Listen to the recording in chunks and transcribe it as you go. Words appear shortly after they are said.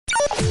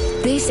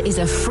This is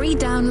a free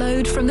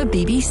download from the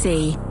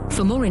BBC.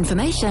 For more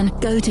information,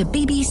 go to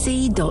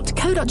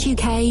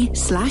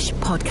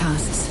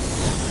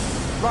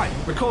bbc.co.uk/podcasts. Right,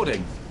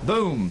 recording.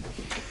 Boom.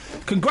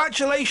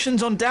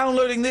 Congratulations on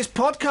downloading this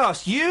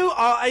podcast. You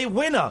are a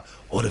winner.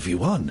 What have you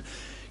won?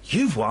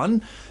 You've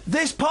won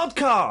this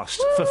podcast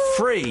for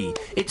free.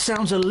 It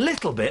sounds a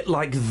little bit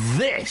like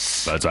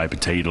this. Bird's eye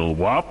potato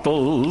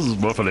waffles,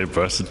 waffly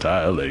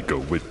versatile. They go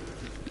with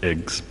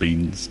eggs,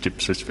 beans,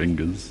 chips, fish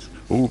fingers.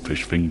 Oh,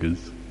 fish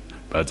fingers.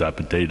 Bird's eye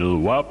potato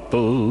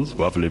waffles,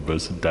 waffly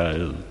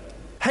versatile.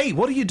 Hey,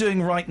 what are you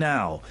doing right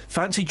now?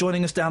 Fancy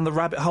joining us down the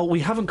rabbit hole? We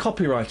haven't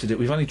copyrighted it,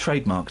 we've only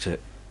trademarked it.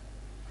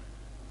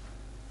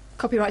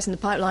 Copyright's in the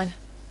pipeline.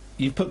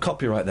 You've put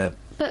copyright there.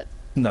 But...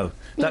 No,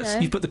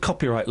 you've put the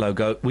copyright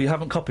logo. We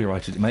haven't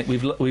copyrighted it, mate.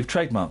 We've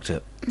trademarked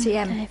it.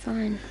 TM. Okay,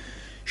 fine.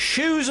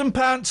 Shoes and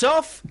pants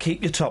off.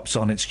 Keep your tops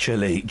on. It's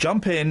chilly.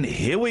 Jump in.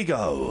 Here we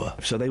go.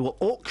 So they were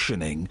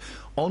auctioning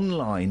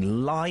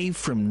online, live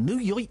from New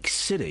York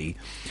City,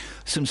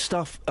 some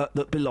stuff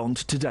that belonged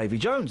to Davy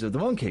Jones of the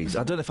Monkees.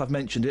 I don't know if I've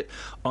mentioned it.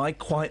 I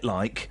quite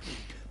like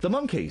the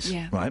Monkees.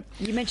 Yeah. Right.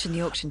 You mentioned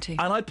the auction too.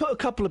 And I put a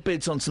couple of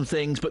bids on some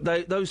things, but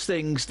those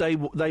things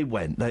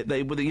went.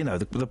 They were, you know,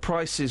 the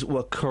prices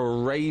were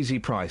crazy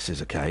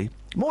prices. Okay.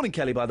 Morning,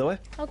 Kelly. By the way.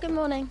 Oh, good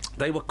morning.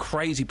 They were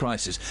crazy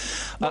prices.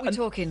 What are we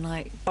talking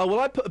like? Oh well,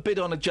 I put a bid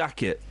on a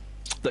jacket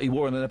that he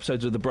wore in an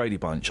episode of the Brady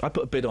Bunch. I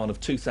put a bid on of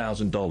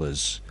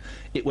 $2,000.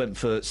 It went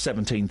for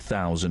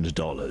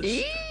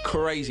 $17,000.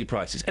 Crazy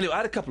prices. Anyway, I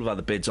had a couple of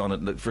other bids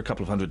on it for a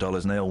couple of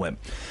 $100, and they all went.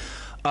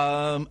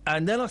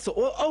 And then I thought,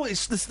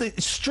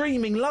 it's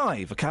streaming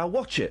live. Okay, I'll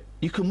watch it.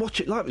 You can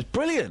watch it live. It's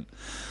brilliant.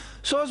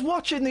 So I was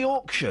watching the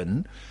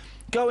auction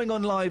going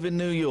on live in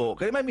New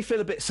York. It made me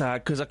feel a bit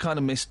sad because I kind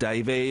of missed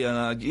Davey,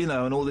 and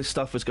and all this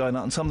stuff was going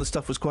on. And some of the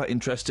stuff was quite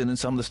interesting, and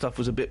some of the stuff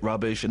was a bit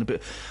rubbish, and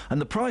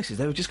the prices,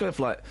 they were just going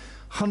for like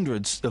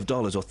hundreds of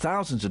dollars or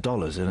thousands of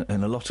dollars in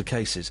a lot of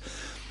cases.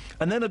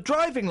 And then a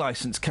driving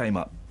licence came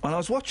up, and I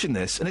was watching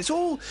this, and it's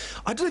all...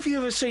 I don't know if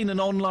you've ever seen an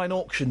online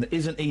auction that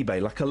isn't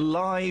eBay, like a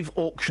live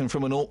auction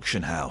from an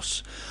auction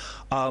house.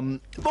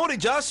 Morning,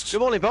 Just.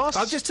 Good morning, boss.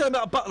 I've just turned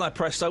out a button I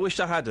pressed. I wished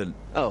I hadn't.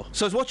 Oh.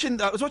 So I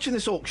was watching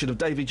this auction of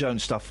Davy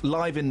Jones stuff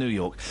live in New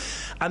York,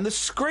 and the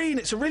screen,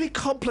 it's a really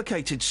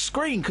complicated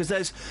screen because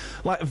there's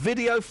like a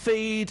video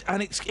feed,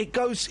 and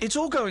it's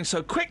all going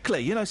so quickly.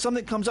 You know,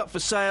 something comes up for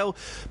sale,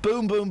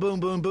 boom, boom, boom,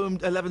 boom, boom,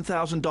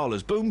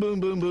 $11,000, boom, boom,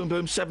 boom, boom,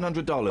 boom,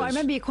 $700. Well, I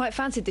remember you quite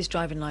fancied this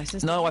driving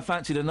licence. No, I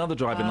fancied another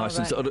driving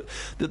licence. Right.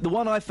 The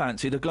one I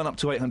fancied had gone up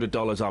to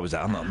 $800. I was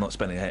out. I'm not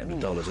spending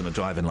 $800 on a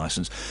driving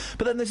licence.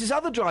 But then there's this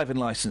other driving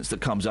licence that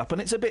comes up,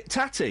 and it's a bit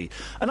tatty.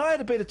 And I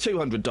had a bid of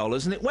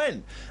 $200, and it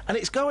went. And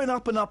it's going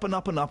up and up and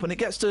up and up, and it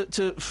gets to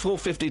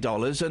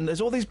 $450, and there's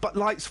all these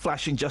lights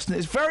flashing, Justin.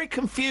 It's very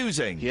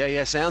confusing.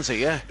 Yeah, sounds it,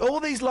 yeah. All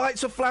these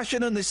lights are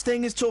flashing, and this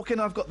thing is talking.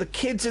 I've got the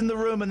kids in the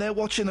room, and they're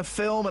watching a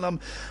film, and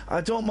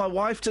I don't want my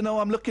wife to know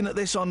I'm looking at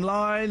this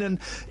online, and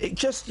it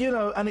just,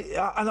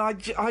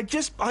 I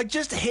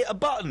just hit a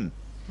button.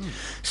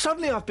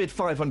 Suddenly I've bid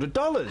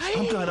 $500.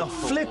 I'm going, oh,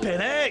 flipping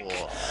heck.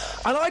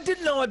 And I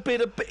didn't know I'd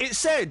bid it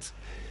said,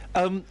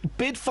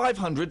 bid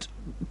 500,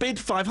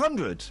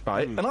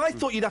 right? And I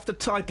thought you'd have to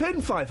type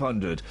in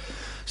 500.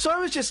 So I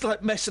was just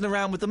like messing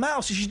around with the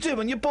mouse, as you do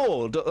when you're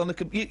bored.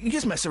 You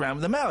just mess around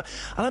with the mouse.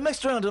 And I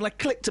messed around and I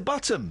clicked a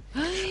button.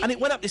 And it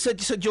went up, it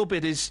said your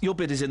bid is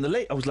in the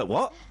lead. I was like,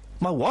 what?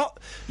 My what?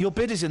 Your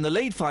bid is in the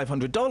lead,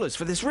 $500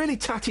 for this really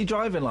tatty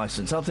driving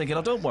licence. I'm thinking,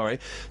 oh, don't worry,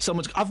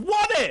 I've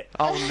won it!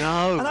 Oh,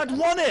 no. And I'd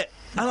won it!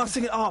 And I was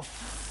thinking, oh,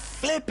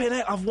 flipping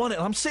it, I've won it.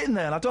 And I'm sitting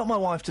there, and I don't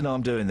want my wife to know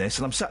I'm doing this,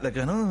 and I'm sat there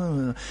going,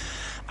 oh.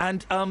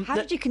 And, how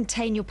did you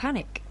contain your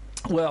panic?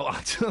 Well,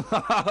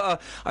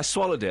 I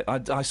swallowed it.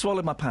 I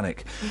swallowed my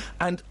panic.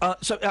 And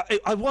so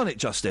I won it,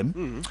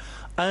 Justin.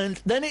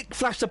 And then it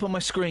flashed up on my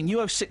screen,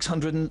 you owe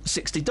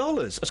 $660.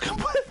 I was going,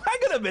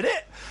 hang on a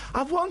minute.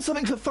 I've won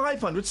something for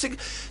 $500,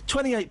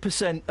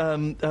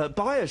 28%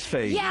 buyer's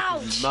fee.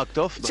 Youch! Mugged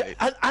off, mate.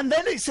 And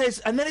then it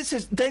says,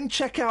 then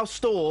check our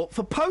store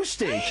for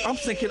postage. I'm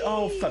thinking,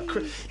 oh,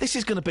 this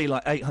is going to be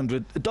like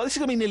 $800. This is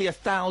going to be nearly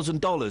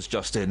 $1,000,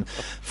 Justin,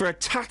 for a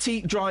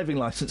tatty driving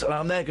licence. And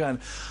I'm there going,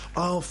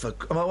 oh,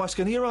 my wife's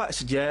going, you're right. I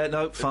said, yeah,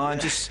 no, fine.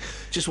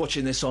 Just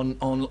watching this on.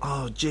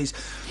 Oh, jeez.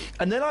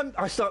 And then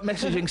I start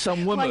messaging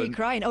some woman. Why are you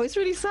crying? Oh, it's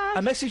really sad.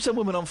 I messaged some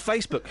woman on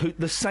Facebook who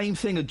the same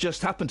thing had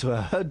just happened to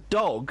her. Her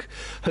dog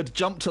had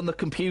jumped on the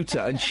computer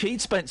and she'd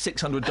spent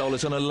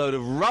 $600 on a load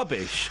of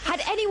rubbish.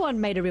 Had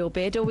anyone made a real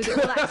bid, or was it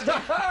all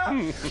accident?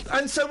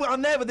 And so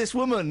I'm there with this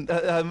woman,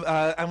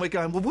 and we're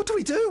going, well, what do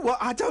we do? Well,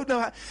 I don't know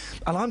how.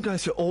 And I'm going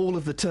through all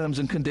of the terms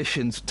and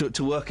conditions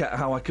to work out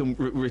how I can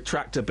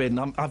retract a bid.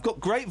 And I've got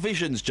great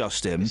visions,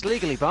 Justin. It's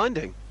legally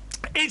binding.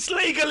 It's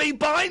legally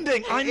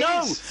binding. I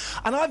know,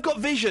 and I've got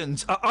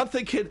visions. I'm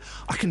thinking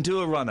I can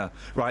do a runner.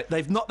 Right?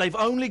 They've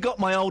only got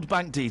my old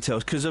bank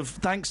details because of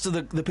thanks to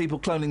the people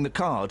cloning the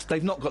card.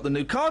 They've not got the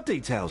new card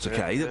details.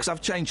 Okay, because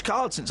I've changed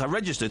cards since I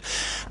registered,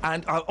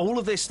 and all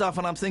of this stuff.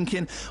 And I'm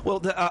thinking,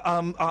 well,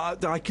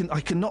 I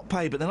cannot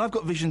pay. But then I've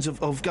got visions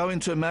of going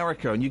to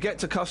America, and you get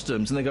to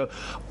customs, and they go,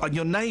 and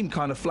your name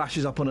kind of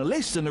flashes up on a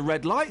list, and a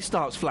red light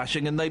starts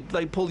flashing, and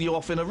they pull you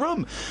off in a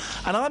room.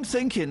 And I'm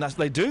thinking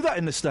they do that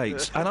in the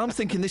States, and I'm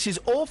thinking this is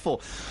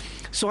awful.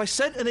 So I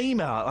sent an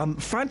email. I'm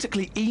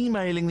frantically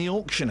emailing the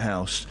auction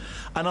house,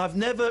 and I've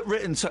never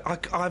written such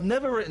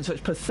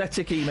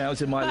pathetic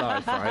emails in my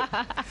life, right?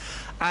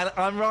 And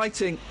I'm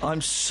writing,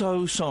 I'm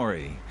so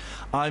sorry.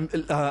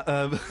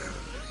 A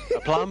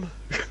plum?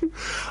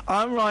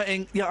 I'm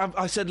writing. Yeah,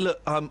 I said, look,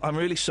 I'm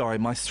really sorry.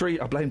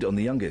 I blamed it on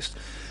the youngest.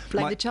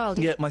 Blame the child.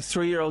 Yeah, my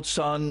 3-year-old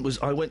son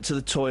I went to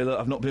the toilet.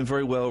 I've not been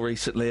very well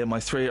recently, and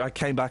I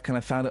came back and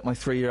I found that my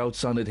 3-year-old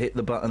son had hit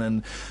the button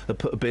and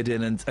put a bid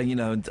in, and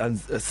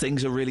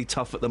things are really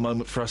tough at the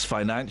moment for us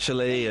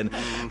financially, and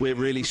we're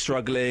really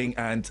struggling,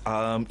 and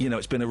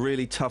it's been a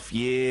really tough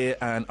year,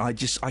 and I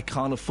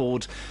can't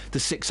afford the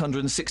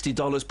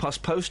 $660 plus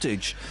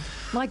postage.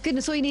 My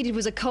goodness, all you needed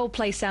was a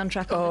Coldplay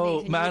soundtrack.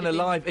 Oh, man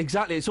alive!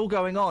 Exactly, it's all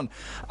going on,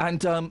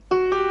 and.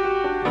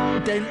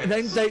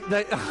 Then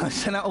they I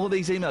sent out all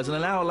these emails, and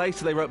an hour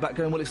later they wrote back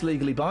going, well, it's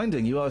legally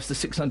binding. You owe us the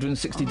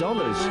 $660.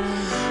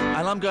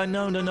 And I'm going,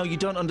 no, you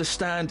don't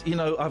understand.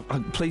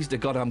 Please to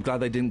God, I'm glad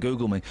they didn't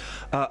Google me.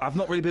 I've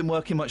not really been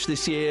working much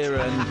this year,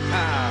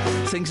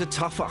 and things are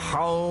tough at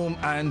home,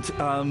 and,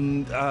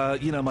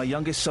 my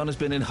youngest son has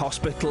been in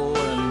hospital,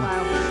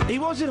 and he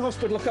was in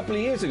hospital a couple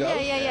of years ago.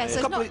 Yeah. So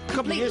a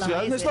couple of years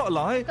ago. That's not a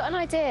lie. I've got an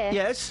idea.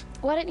 Yes?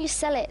 Why don't you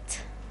sell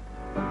it?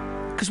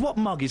 Because what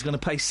mug is going to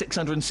pay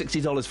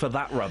 $660 for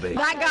that rubbish?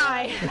 That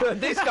guy.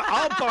 This guy,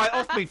 I'll buy it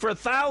off me for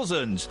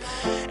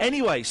 $1,000.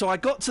 Anyway, so I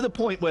got to the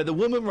point where the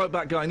woman wrote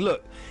back going,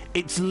 look,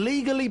 it's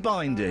legally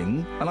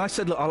binding. And I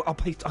said, look, I'll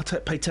pay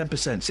 10%,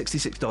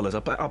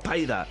 $66. I'll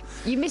pay that.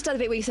 You missed out the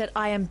bit where you said,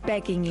 I am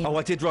begging you. Oh,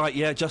 I did right,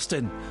 yeah,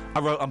 Justin. I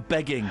wrote, I'm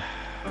begging.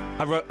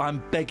 I wrote,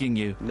 I'm begging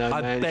you. No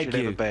man should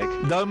ever beg.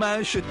 No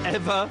man should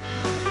ever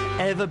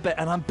beg.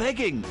 And I'm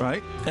begging,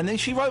 right? And then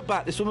she wrote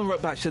back, this woman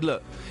wrote back, she said,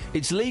 look,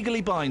 it's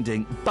legally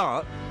binding,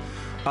 but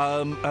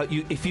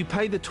if you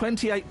pay the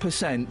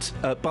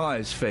 28%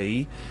 buyer's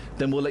fee,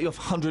 then we'll let you off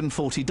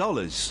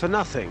 $140. For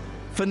nothing?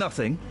 For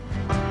nothing.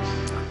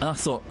 And I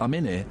thought, I'm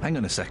in here, hang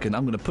on a second,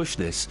 I'm going to push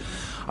this.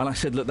 And I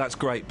said, look, that's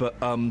great, but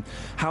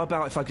how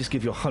about if I just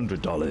give you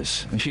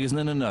 $100? And she goes,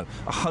 no,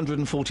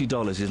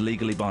 $140 is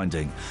legally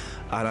binding.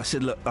 And I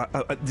said, look,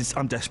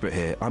 I'm desperate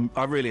here.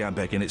 I really am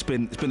begging. It's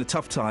been a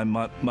tough time.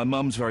 My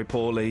mum's very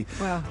poorly.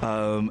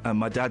 Wow. And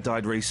my dad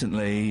died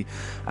recently.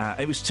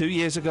 It was 2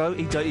 years ago.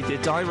 He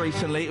did die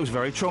recently. It was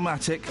very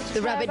traumatic.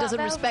 The rabbit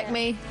doesn't respect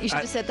me. You should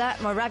have said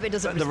that. My rabbit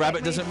doesn't respect me. The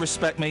rabbit doesn't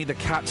respect me. The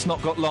cat's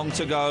not got long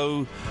to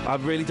go. I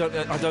really don't.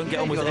 I don't get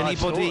on with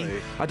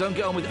anybody. I don't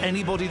get on with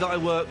anybody that I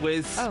work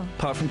with,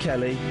 apart from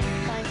Kelly.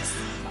 Thanks.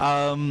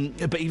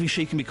 But even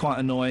she can be quite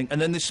annoying. And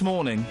then this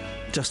morning,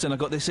 Justin, I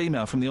got this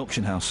email from the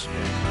auction house.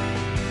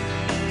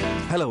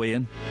 Hello,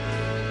 Ian.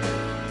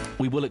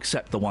 We will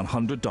accept the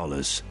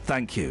 $100.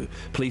 Thank you.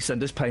 Please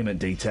send us payment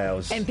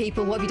details.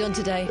 people, what have you done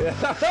today?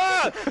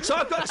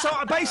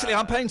 Basically,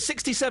 I'm paying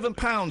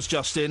 £67,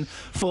 Justin,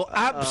 for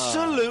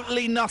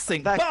absolutely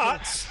nothing. But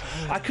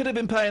I could have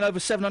been paying over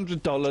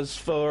 $700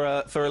 for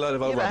a load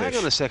of old rubbish.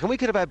 Hang on a second. We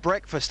could have had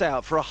breakfast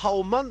out for a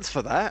whole month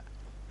for that.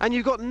 And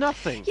you got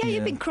nothing. Yeah,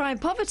 you've been crying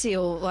poverty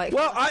all like.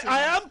 Well, I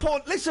am poor.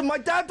 Listen, my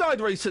dad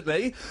died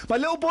recently. My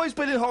little boy's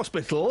been in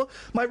hospital.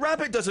 My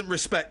rabbit doesn't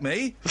respect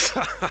me.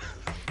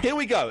 Here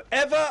we go.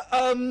 Ever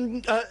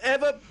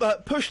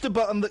pushed a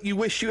button that you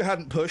wish you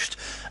hadn't pushed,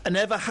 and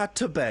ever had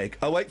to beg?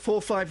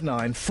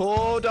 08459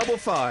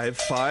 455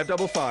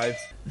 555.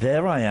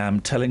 There I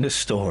am telling a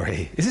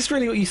story. Is this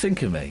really what you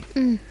think of me?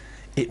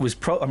 It was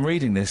I'm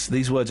reading this.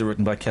 These words are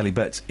written by Kelly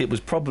Betts. It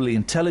was probably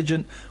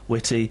intelligent,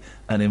 witty,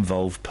 and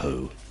involved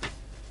poo.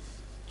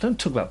 Don't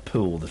talk about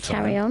poo all the time.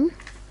 Carry on.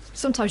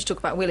 Sometimes you talk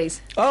about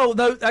willies. Oh,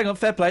 no, hang on,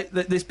 fair play.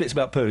 This bit's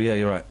about poo, yeah,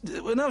 you're right.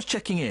 When I was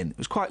checking in, it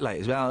was quite late.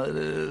 It was about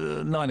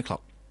 9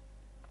 o'clock.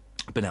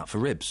 I'd been out for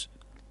ribs.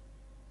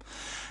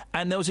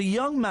 And there was a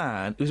young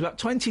man who was about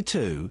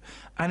 22,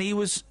 and he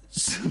was...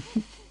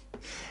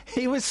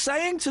 he was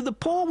saying to the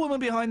poor woman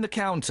behind the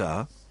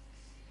counter...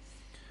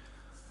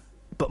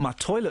 but my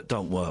toilet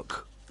don't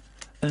work.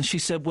 And she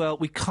said, well,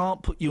 we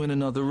can't put you in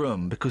another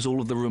room because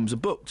all of the rooms are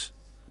booked.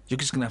 You're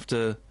just going to have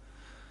to,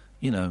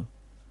 you're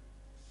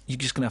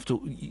just going to have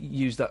to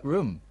use that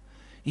room.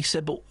 He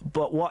said,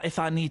 but what if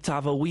I need to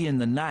have a wee in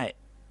the night?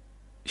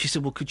 She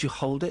said, well, could you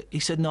hold it?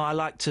 He said, no, I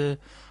like to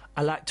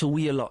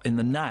wee a lot in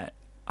the night.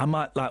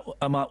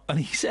 And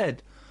he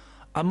said,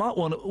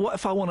 what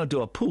if I want to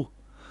do a poo?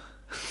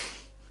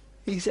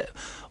 He said,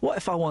 what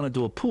if I want to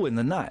do a poo in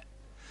the night?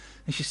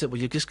 And she said, well,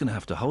 you're just going to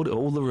have to hold it.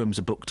 All the rooms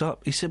are booked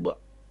up. He said, but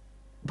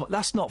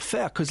that's not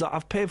fair because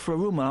I've paid for a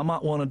room and I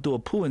might want to do a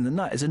poo in the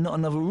night. Is there not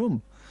another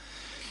room?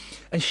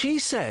 And she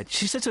said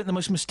something, the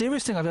most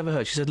mysterious thing I've ever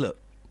heard. She said, look,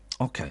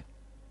 OK,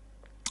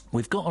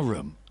 we've got a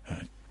room,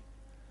 right,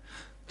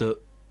 that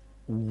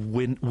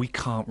we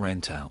can't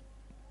rent out.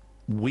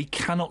 We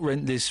cannot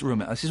rent this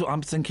room out. This is what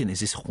I'm thinking. Is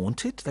this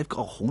haunted? They've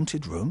got a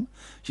haunted room?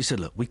 She said,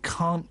 look, we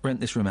can't rent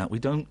this room out. We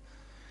don't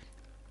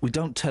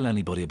tell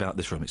anybody about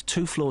this room. It's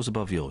 2 floors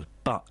above yours.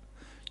 But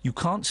you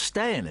can't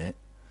stay in it.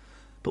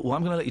 But what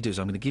I'm going to let you do is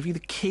I'm going to give you the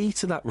key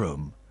to that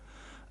room.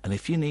 And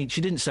if you need... She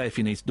didn't say if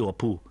you need to do a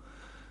poo.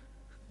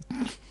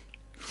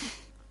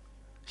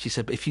 She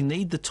said, but if you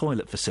need the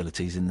toilet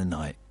facilities in the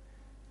night,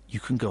 you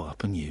can go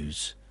up and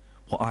use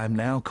what I am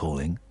now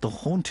calling the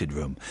haunted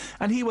room.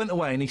 And he went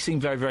away and he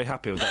seemed very, very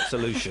happy with that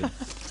solution.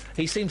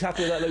 He seemed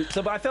happy with that solution.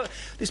 So, but I felt,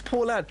 this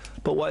poor lad,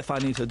 but what if I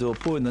need to do a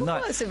poo in the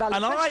night? That's a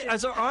valid and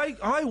question.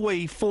 I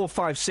wee 4,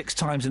 5, 6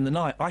 times in the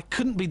night. I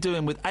couldn't be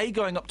doing with A,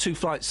 going up 2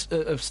 flights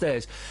of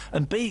stairs,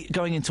 and B,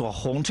 going into a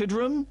haunted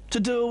room to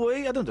do a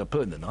wee. I don't do a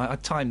poo in the night. I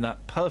timed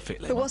that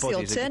perfectly. But My what's the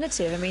body's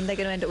alternative? I mean, they're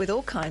going to end up with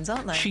all kinds,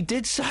 aren't they? She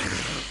did say...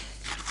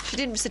 She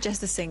didn't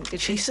suggest the sink,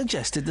 did she? She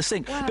suggested the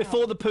sink. Wow.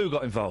 Before the poo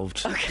got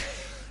involved. Okay.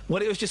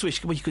 Well, it was just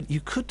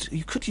you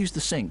could use the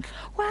sink.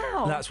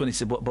 Wow. And that's when he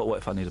said, but what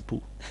if I need a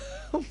poo?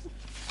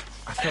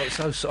 I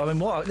felt so... I mean,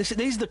 what?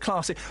 These are the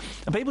classic...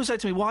 And people say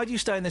to me, why do you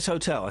stay in this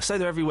hotel? I stay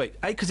there every week.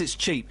 A, because it's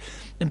cheap.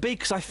 And B,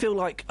 because I feel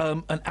like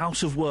an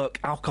out-of-work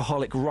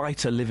alcoholic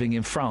writer living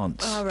in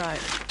France. Oh, right.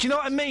 Do you know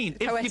what I mean?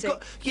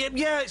 Poetic.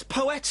 Yeah, it's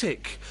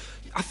poetic.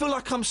 I feel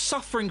like I'm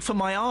suffering for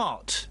my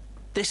art.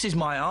 This is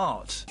my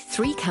art.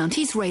 3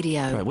 Counties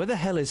Radio. Right, where the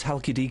hell is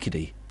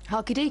Halkidikidi?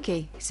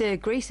 Halkidiki. It's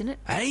Greece, isn't it?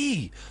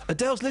 Hey!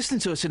 Adele's listening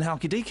to us in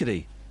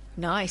Halkidikidi.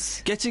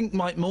 Nice. Getting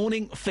my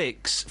morning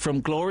fix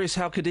from glorious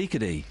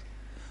Halkidikidi.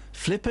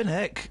 Flippin'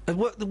 heck.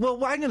 Well,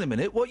 hang on a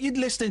minute. What you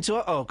listening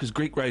to? Oh, because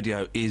Greek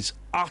radio is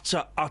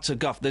utter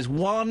guff. There's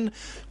one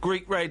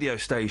Greek radio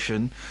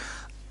station,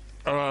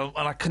 and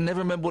I can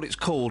never remember what it's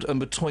called, and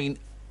between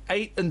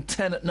 8 and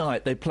 10 at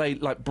night, they play,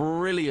 like,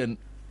 brilliant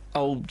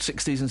old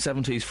 60s and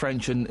 70s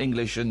French and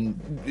English and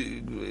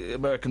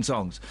American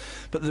songs.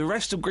 But the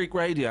rest of Greek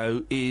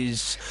radio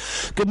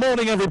is... Good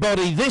morning,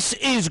 everybody. This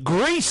is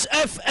Greece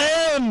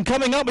FM.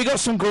 Coming up, we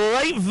got some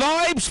great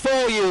vibes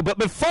for you. But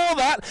before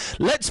that,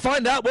 let's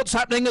find out what's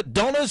happening at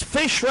Donna's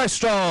Fish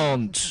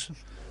Restaurant.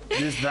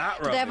 Is that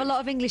right? Do they have a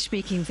lot of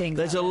English-speaking things?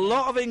 There's a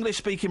lot of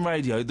English-speaking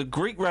radio. The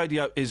Greek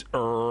radio is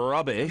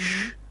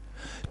rubbish.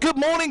 Good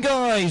morning,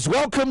 guys.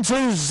 Welcome to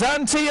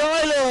Zante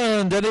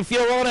Island. And if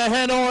you're on a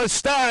hen or a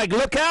stag,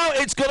 look out,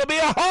 it's going to be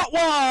a hot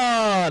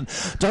one.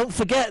 Don't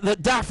forget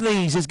that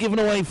Daphne's is giving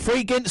away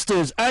free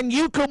Ginsters, and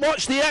you can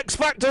watch the X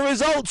Factor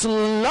results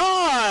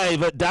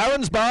live at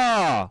Darren's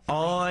Bar.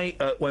 I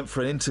went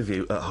for an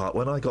interview at Hart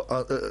when I got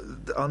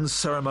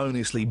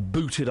unceremoniously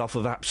booted off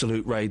of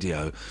Absolute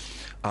Radio.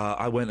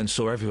 I went and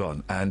saw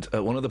everyone, and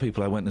one of the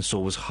people I went and saw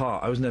was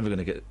Hart. I was never going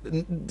to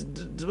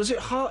get... Was it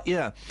Hart?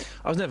 Yeah.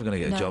 I was never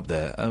going to get a job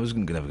there. I was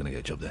never going to get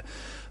a job there.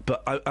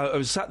 But I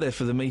was sat there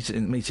for the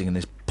meeting in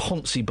this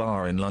Ponzi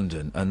bar in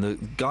London, and the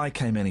guy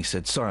came in, he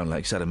said, sorry I'm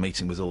late, he's had a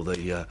meeting with all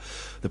the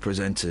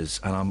presenters,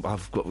 and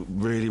I've got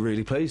really,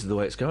 really pleased with the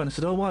way it's going. I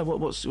said, oh, why?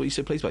 What you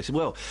said pleased about? He said,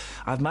 well,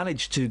 I've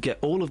managed to get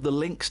all of the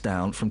links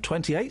down from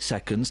 28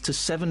 seconds to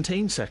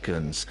 17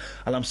 seconds.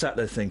 And I'm sat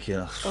there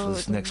thinking,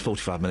 this next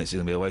 45 minutes is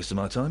going to be a waste of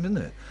my time, isn't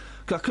it?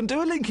 I can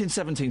do a link in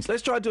 17...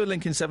 Let's try to do a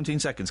link in 17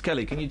 seconds.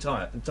 Kelly, can you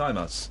time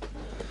us?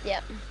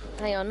 Yep.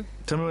 Hang on.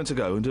 Tell me when to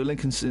go and do a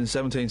link in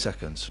 17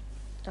 seconds.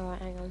 All right,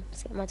 hang on.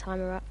 Let's get my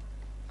timer up.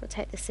 I'll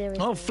take this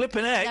seriously. Oh,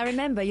 flipping heck! Now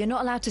remember, you're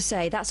not allowed to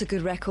say that's a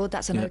good record,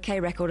 that's an okay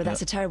record, or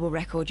that's a terrible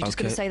record. You're just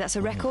going to say that's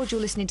a record,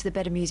 you're listening to the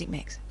Better Music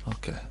Mix.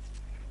 Okay.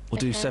 We'll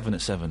do 7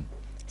 at 7.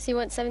 So you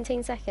want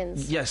 17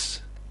 seconds?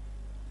 Yes.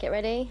 Get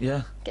ready?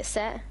 Yeah. Get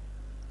set?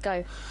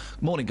 Go.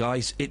 Morning,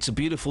 guys. It's a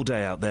beautiful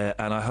day out there,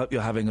 and I hope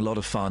you're having a lot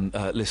of fun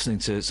listening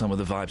to some of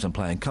the vibes I'm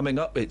playing. Coming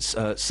up, it's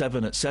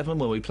 7 at 7,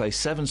 where we play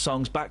 7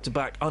 songs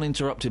back-to-back,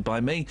 uninterrupted by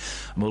me,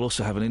 and we'll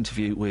also have an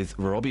interview with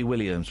Robbie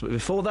Williams. But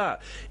before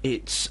that,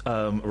 it's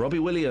Robbie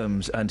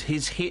Williams and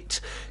his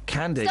hit,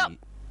 Candy. Stop.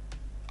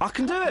 I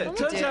can do it.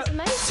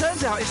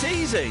 Turns out it's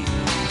easy.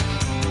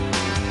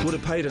 Would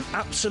have paid an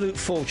absolute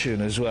fortune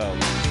as well.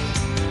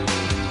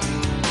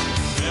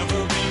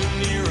 Never been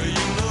near a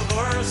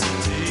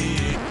university.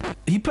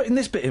 Are you putting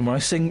this bit in where I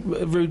sing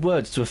rude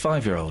words to a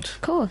 5-year-old? Of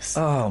course.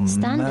 Oh,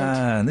 Standard.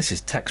 man, this is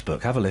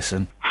textbook. Have a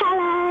listen.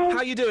 Hello.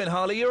 How you doing,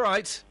 Harley? You all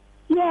right?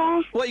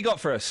 Yeah. What you got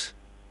for us?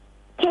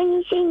 Can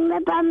you sing the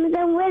Bums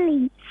and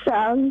Willies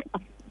song?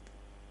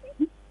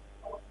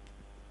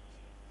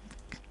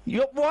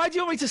 Why do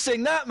you want me to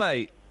sing that,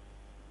 mate?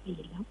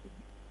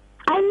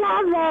 I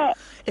love it.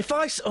 If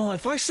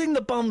I sing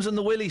the Bums and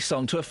the Willies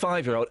song to a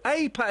 5-year-old,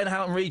 A, Pat and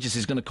Houghton Regis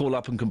is going to call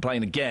up and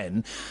complain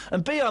again,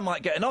 and B, I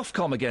might get an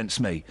Ofcom against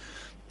me.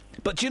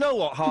 But do you know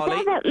what, Harley?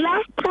 It doesn't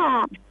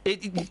matter.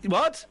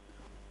 What?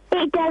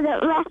 It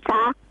doesn't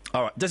matter.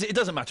 All right, it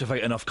doesn't matter if I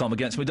get an Ofcom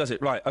against me, does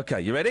it? Right,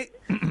 OK, you ready?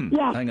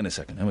 Yeah. Hang on a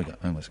second. Here we go.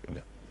 I've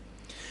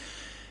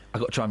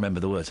got to try and remember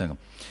the words. Hang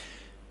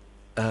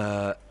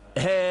on.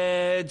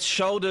 Heads,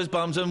 shoulders,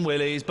 bums and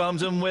willies,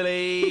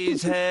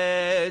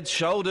 heads,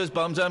 shoulders,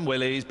 bums and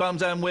willies,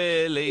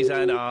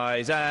 and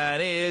eyes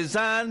and ears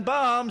and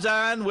bums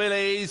and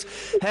willies,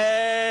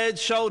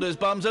 heads, shoulders,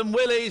 bums and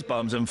willies,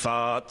 bums and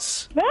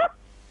farts.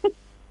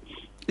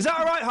 Is that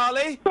all right,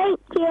 Harley? Thank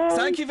you.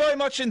 Thank you very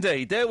much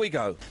indeed. There we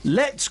go.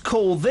 Let's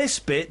call this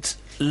bit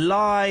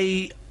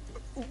Lyra.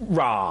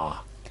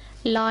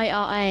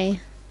 Lyra.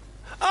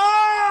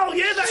 Oh,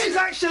 yeah, that is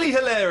actually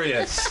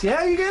hilarious.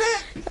 Yeah, you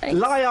get it?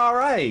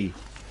 Lyra.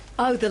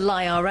 Oh, the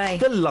Lyra.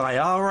 The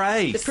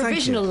Lyra. The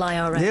provisional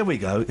Lyra. There we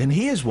go. And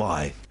here's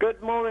why.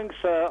 Good morning,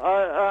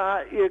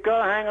 sir. You've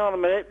got to hang on a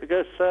minute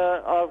because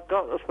I've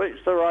got to switch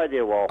the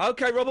radio off.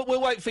 OK, Robert,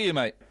 we'll wait for you,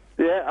 mate.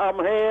 Yeah, I'm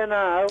here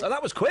now. Oh,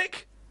 that was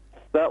quick.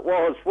 That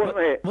was, wasn't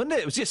it? Wasn't it?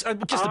 It was just a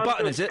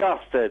button, is it? I'm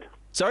disgusted.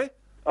 Sorry?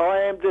 I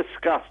am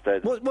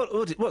disgusted.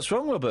 What's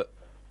wrong, Robert?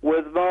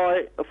 With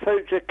my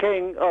future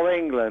King of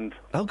England.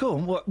 Oh, go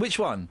on. Which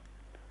one?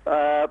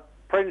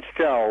 Prince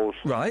Charles.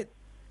 Right.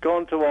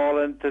 Gone to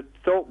Ireland to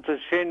talk to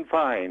Sinn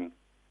Féin.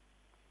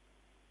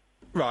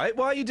 Right.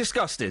 Why are you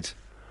disgusted?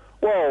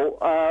 Well,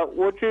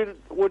 would you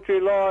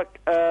like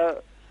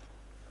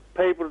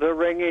people to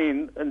ring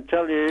in and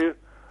tell you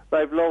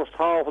they've lost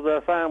half of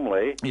their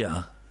family?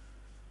 Yeah.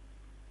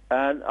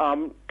 And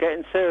I'm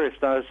getting serious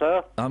now,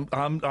 sir.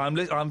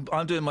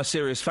 I'm doing my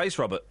serious face,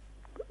 Robert.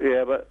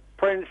 Yeah, but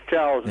Prince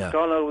Charles has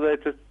gone over there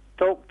to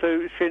talk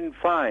to Sinn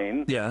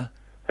Féin. Yeah.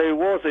 Who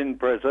was in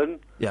prison.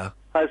 Yeah.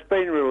 Has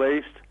been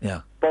released.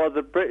 Yeah. By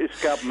the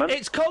British government.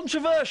 It's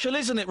controversial,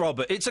 isn't it,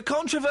 Robert? It's a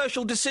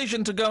controversial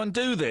decision to go and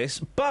do this,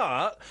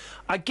 but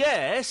I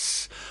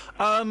guess,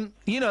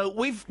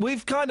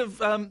 we've kind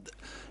of,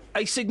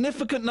 a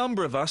significant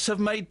number of us have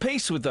made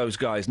peace with those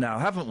guys now,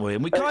 haven't we?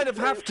 And we kind of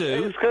have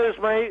to. Excuse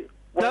me,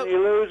 when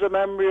you lose a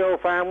member of your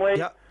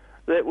family,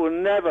 that will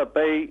never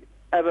be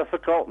ever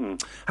forgotten.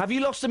 Have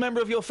you lost a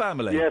member of your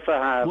family? Yes, I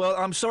have. Well,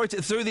 I'm sorry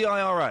through the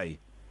IRA.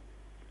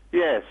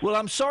 Yes. Well,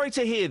 I'm sorry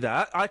to hear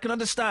that. I can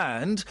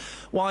understand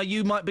why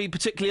you might be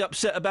particularly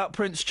upset about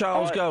Prince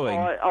Charles going.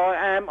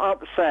 I am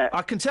upset.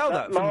 I can tell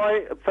that.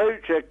 My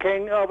future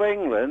King of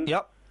England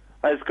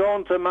has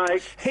gone to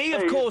make... He,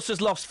 of course,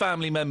 has lost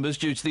family members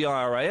due to the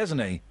IRA,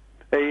 hasn't he?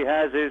 He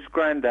has his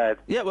granddad.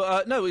 Yeah,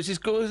 well, no, it was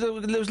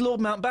Lord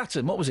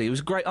Mountbatten. What was he? He was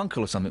a great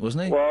uncle or something,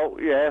 wasn't he? Well,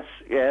 yes.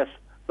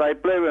 They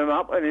blew him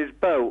up in his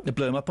boat. They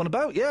blew him up on a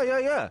boat? Yeah.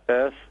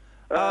 Yes.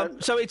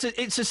 So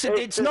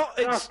it's not.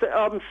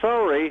 I'm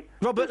sorry,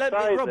 Robert.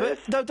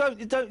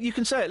 Don't. You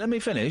can say it. Let me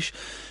finish.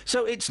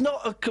 So it's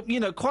not.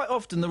 Quite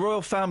often the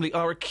royal family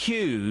are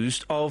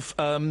accused of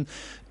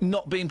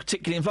not being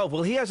particularly involved.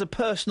 Well, he has a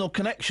personal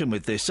connection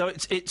with this, so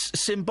it's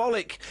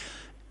symbolic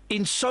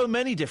in so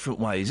many different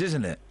ways,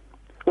 isn't it?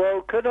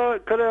 Well, could I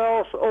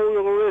ask all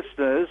your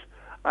listeners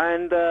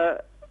and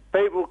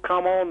people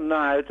come on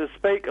now to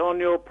speak on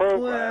your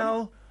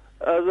programme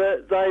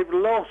that they've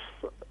lost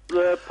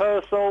their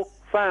personal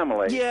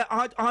family? Yeah,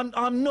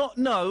 I'm not.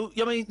 No,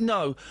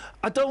 no.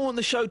 I don't want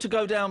the show to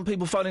go down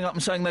people phoning up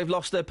and saying they've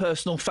lost their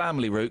personal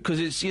family route because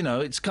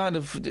it's kind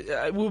of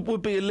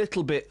would be a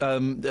little bit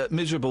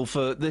miserable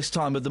for this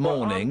time of the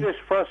morning. I'm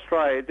just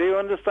frustrated. Do you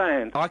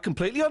understand? I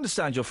completely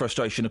understand your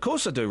frustration. Of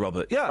course I do,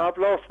 Robert. Yeah. I've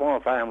lost my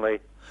family.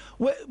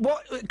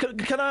 What?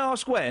 Can I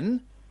ask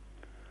when?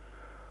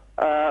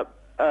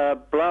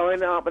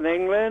 Blowing up in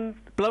England.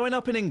 Blowing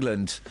up in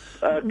England.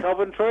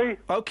 Coventry.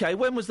 Okay,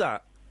 when was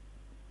that?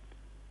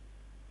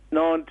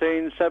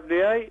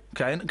 1978.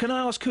 Okay, and can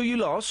I ask who you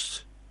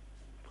lost?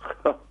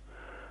 No,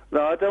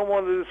 I don't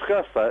want to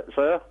discuss that,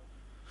 sir.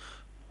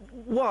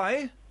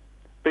 Why?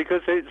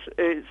 Because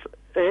it's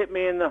hit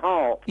me in the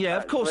heart. Yeah,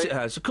 of course it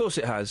has. Of course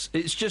it has.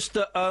 It's just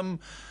that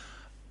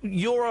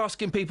you're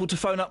asking people to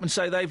phone up and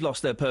say they've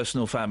lost their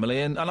personal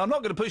family, and I'm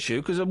not going to push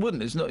you because I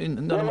wouldn't. It's not.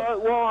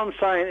 What I'm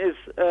saying is,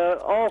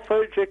 our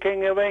future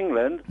King of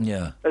England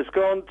has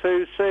gone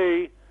to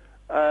see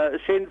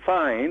Sinn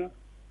Féin.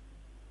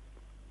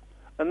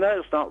 And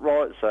that's not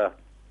right, sir.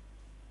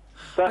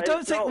 I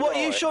don't think. What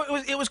are you sure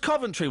it was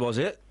Coventry? Was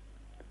it?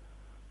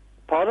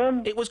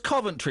 Pardon? It was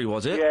Coventry,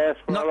 was it? Yes.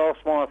 When I lost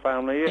my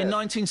family. Yes. In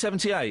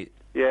 1978.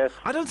 Yes.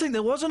 I don't think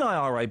there was an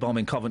IRA bomb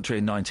in Coventry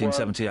in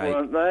 1978.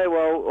 Weren't they?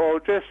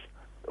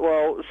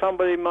 Well,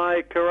 somebody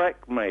may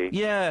correct me.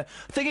 Yeah.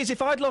 The thing is,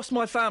 if I'd lost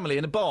my family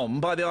in a bomb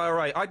by the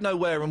IRA, I'd know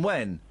where and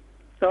when.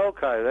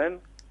 Okay then.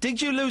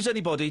 Did you lose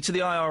anybody to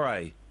the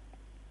IRA?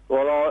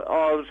 Well,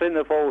 I was in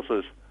the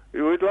forces.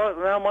 You would like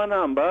to know my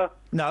number?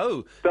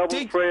 No.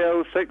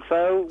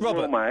 33060.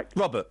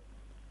 Robert.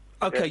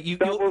 Okay, you.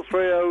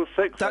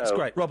 33060. That's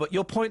great, Robert.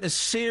 Your point has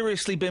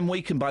seriously been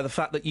weakened by the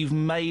fact that you've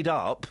made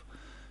up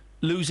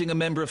losing a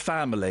member of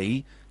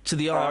family to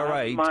the IRA.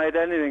 I haven't made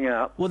anything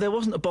up. Well, there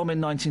wasn't a bomb in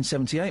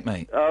 1978,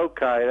 mate.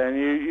 Okay, then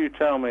you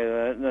tell me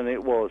then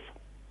it was.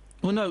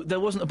 Well, no, there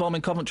wasn't a bomb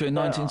in Coventry in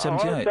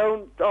 1978.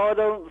 I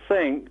don't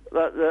think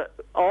that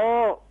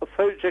our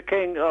future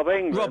King of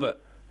England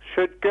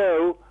should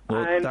go.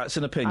 Well, that's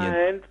an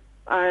opinion.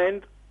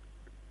 And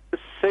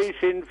see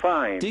Sinn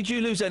Féin. Did you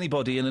lose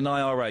anybody in an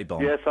IRA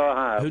bomb? Yes,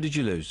 I have. Who did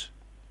you lose?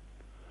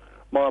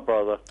 My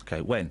brother.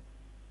 Okay, when?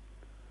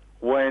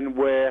 When,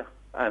 where,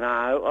 and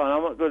how, and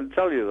I'm not going to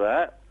tell you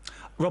that.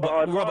 Robert,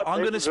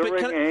 I'm going to speak...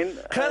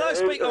 Can I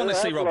speak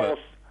honestly, Robert?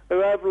 Who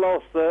have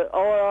lost the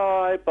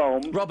IRA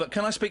bomb. Robert,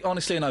 can I speak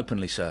honestly and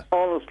openly, sir?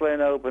 Honestly and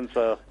open,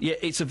 sir. Yeah,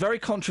 it's a very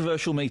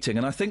controversial meeting,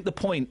 and I think the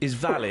point is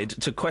valid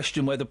to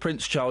question whether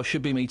Prince Charles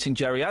should be meeting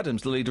Gerry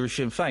Adams, the leader of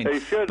Sinn Féin. He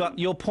shouldn't. But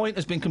your point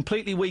has been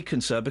completely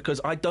weakened, sir, because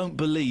I don't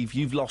believe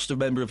you've lost a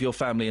member of your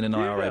family in an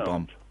IRA don't?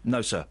 bomb.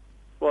 No, sir.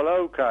 Well,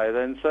 OK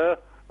then, sir.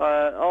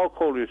 I'll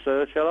call you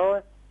sir, shall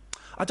I?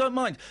 I don't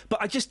mind,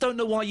 but I just don't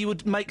know why you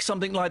would make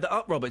something like that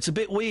up, Robert. It's a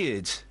bit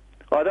weird.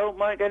 I don't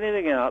make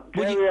anything up.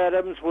 Gerry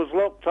Adams was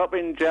locked up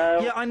in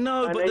jail. Yeah, I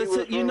know,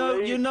 but you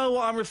know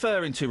what I'm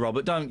referring to,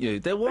 Robert, don't you?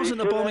 There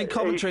wasn't a bomb in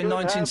Coventry in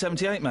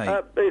 1978, mate.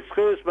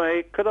 Excuse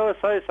me, could I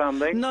say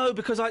something? No,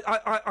 because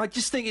I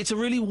just think it's a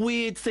really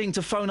weird thing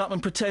to phone up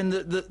and pretend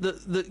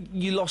that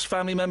you lost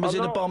family members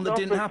in a bomb that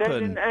didn't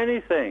happen.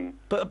 Anything.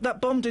 But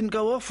that bomb didn't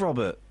go off,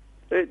 Robert.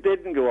 It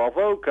didn't go off.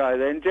 OK,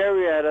 then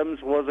Gerry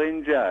Adams was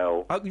in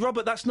jail.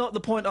 Robert, that's not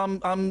the point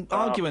I'm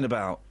arguing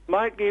about.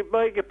 Make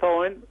your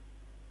point.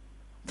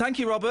 Thank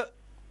you, Robert.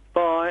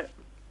 Bye.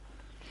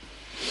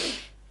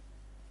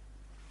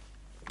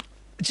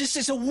 Just,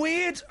 it's a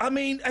weird... I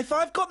mean, if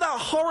I've got that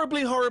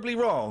horribly, horribly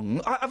wrong...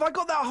 Have I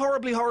got that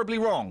horribly, horribly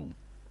wrong?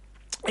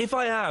 If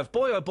I have,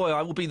 boy, oh boy,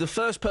 I will be the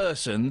first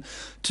person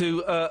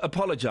to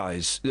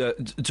apologise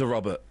to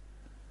Robert.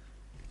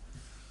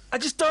 I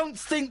just don't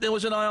think there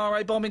was an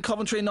IRA bomb in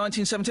Coventry in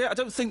 1978. I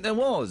don't think there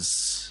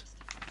was.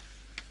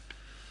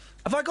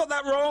 Have I got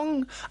that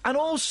wrong? And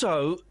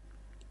also...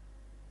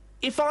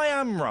 if I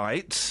am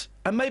right,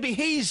 and maybe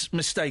he's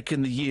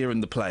mistaken the year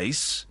and the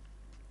place,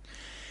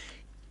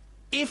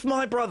 if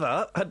my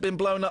brother had been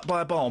blown up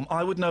by a bomb,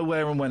 I would know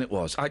where and when it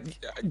was.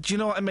 Do you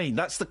know what I mean?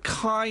 That's the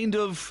kind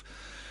of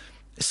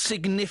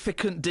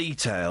significant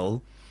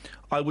detail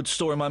I would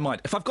store in my mind.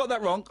 If I've got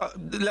that wrong,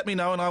 let me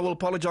know and I will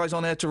apologise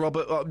on air to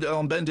Robert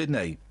on bended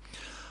knee.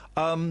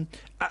 And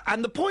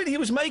the point he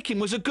was making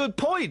was a good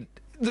point.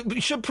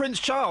 Should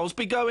Prince Charles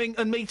be going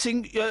and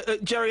meeting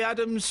Gerry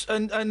Adams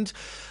and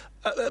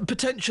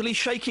potentially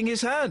shaking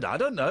his hand? I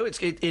don't know.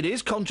 It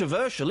is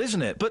controversial,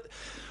 isn't it? But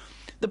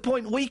the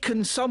point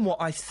weakens somewhat,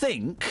 I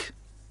think,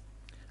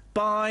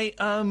 by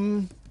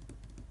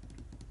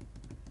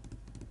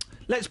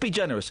let's be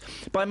generous,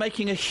 by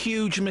making a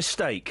huge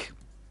mistake,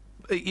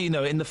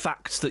 in the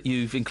facts that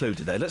you've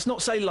included there. Let's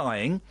not say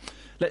lying.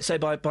 Let's say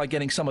by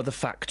getting some of the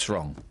facts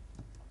wrong.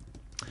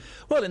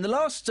 Well, in the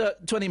last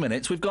 20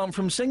 minutes, we've gone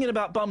from singing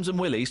about bums and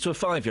willies to a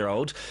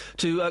 5-year-old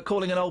to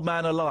calling an old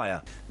man a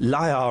liar.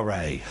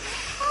 Liar-ray.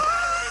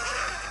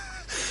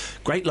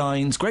 Great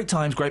lines, great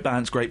times, great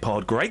bands, great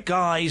pod, great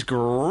guys,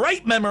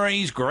 great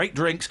memories, great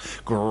drinks,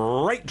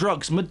 great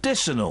drugs,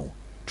 medicinal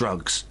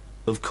drugs,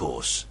 of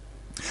course.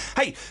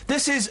 Hey,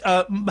 this is...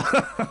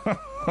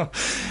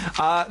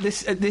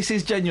 this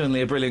is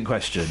genuinely a brilliant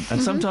question,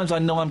 and sometimes I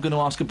know I'm going to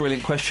ask a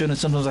brilliant question, and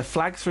sometimes I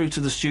flag through to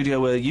the studio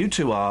where you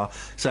two are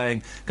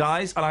saying,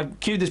 guys, and I've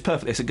cued this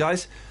perfectly, I said,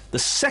 guys, the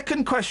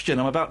second question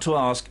I'm about to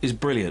ask is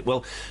brilliant.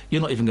 Well,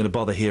 you're not even going to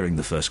bother hearing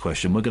the first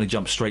question. We're going to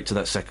jump straight to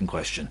that second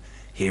question.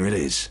 Here it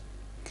is.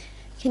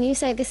 Can you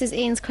say this is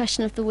Ian's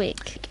question of the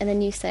week, and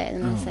then you say it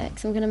and then I'll say it,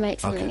 because I'm going to make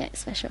something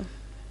special.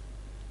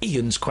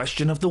 Ian's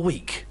question of the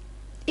week.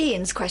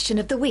 Ian's question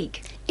of the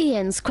week.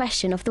 Ian's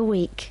question of the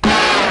week. Ian's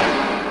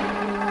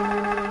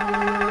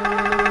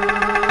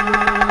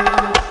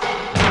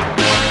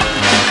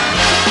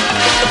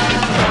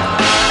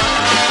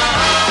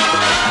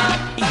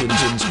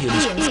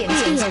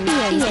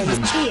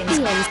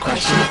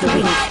question of the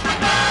week.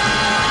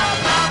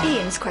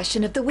 Ian's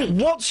question of the week.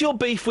 What's your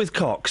beef with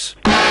Cox?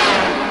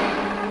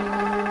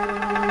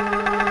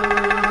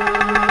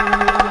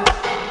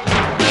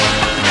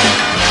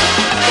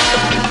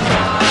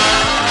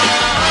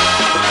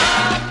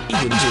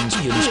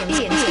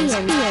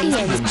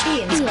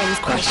 Ian's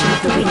question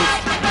of the week.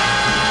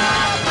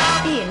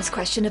 Ian's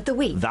question of the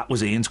week. That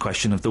was Ian's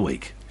question of the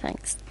week.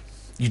 Thanks.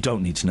 You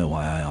don't need to know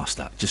why I asked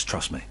that. Just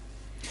trust me.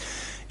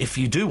 If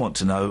you do want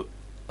to know,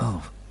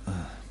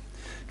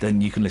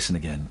 then you can listen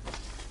again.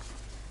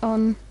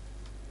 On?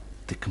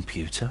 The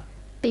computer?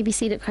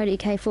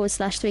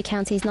 bbc.co.uk/3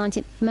 counties,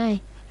 19th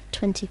May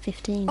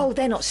 2015. Oh,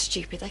 they're not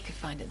stupid. They could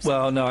find it.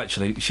 Well, no,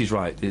 actually, she's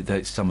right.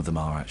 Some of them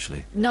are,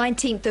 actually.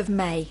 19th of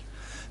May.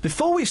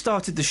 Before we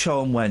started the show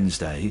on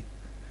Wednesday,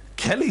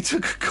 Kelly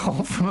took a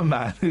call from a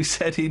man who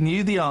said he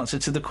knew the answer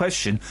to the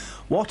question,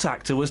 what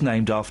actor was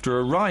named after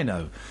a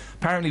rhino?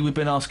 Apparently we've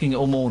been asking it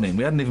all morning.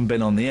 We hadn't even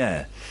been on the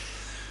air.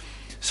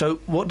 So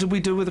what did we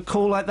do with a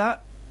call like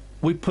that?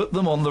 We put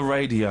them on the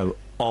radio.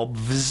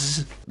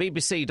 Obvs.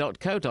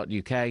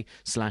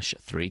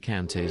 bbc.co.uk/3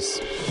 counties.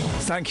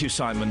 Thank you,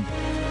 Simon.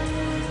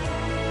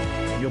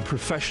 Your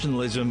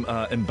professionalism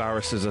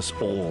embarrasses us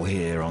all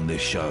here on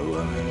this show.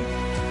 I'm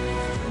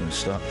going to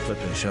start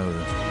flipping the show.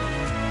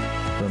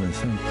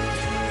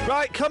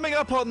 Right, coming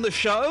up on the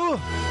show...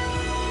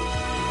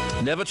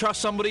 Never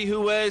trust somebody who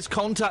wears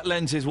contact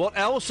lenses. What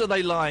else are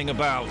they lying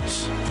about?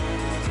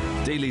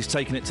 Dealey's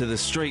taking it to the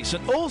streets.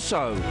 And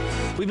also,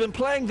 we've been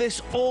playing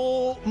this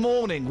all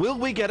morning. Will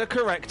we get a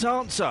correct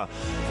answer?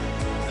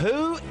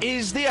 Who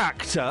is the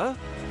actor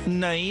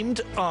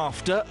named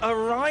after a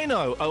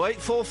rhino?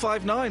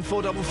 08459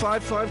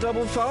 455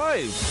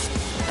 555.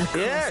 Across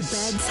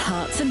beds,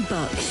 hearts and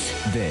bucks.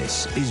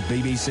 This is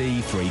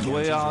BBC Three Counties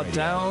We are Radio.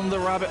 down the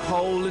rabbit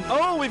hole.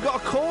 Oh, we've got a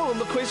call on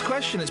the quiz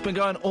question. It's been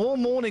going all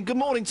morning. Good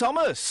morning,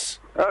 Thomas.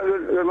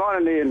 Good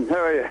morning, Ian. How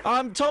are you?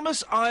 I'm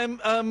Thomas.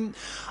 I'm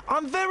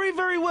very,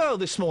 very well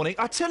this morning.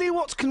 I tell you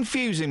what's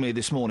confusing me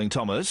this morning,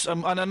 Thomas.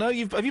 And I know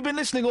have you been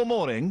listening all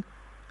morning?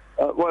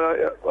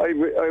 Well,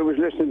 I was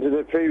listening to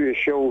the previous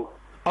show.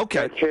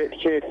 Okay. Kate.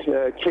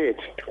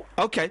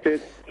 Okay.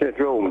 Kate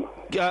Rome.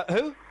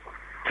 Who?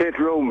 Kate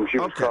Rome, she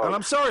was Okay, called. and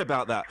I'm sorry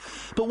about that.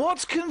 But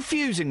what's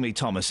confusing me,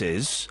 Thomas,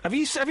 is have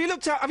you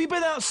looked out? Have you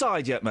been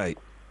outside yet, mate?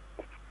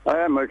 I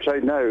am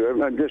outside now.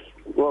 I'm just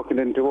walking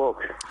into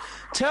work.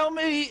 Tell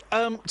me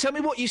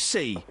what you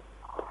see.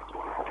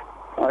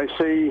 I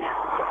see.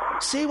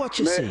 See what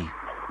you see.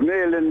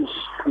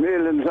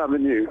 Maylands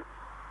Avenue.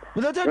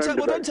 Well,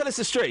 don't tell us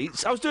the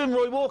streets. I was doing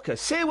Roy Walker.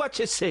 See what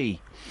you see.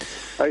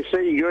 I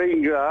see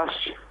green grass.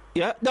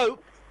 Yeah. No.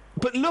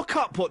 But look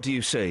up. What do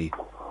you see?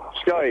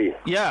 Sky.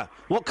 Yeah.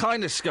 What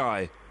kind of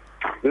sky?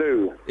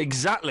 Blue.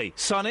 Exactly.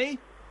 Sunny?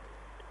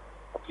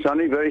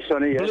 Sunny, very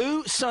sunny, yes.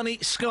 Blue, sunny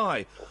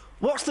sky.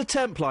 What's the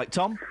temp like,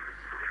 Tom?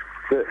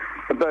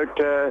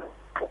 About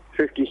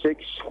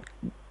 56.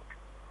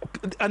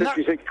 And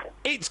 56.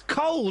 It's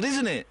cold,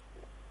 isn't it?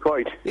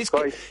 Quite.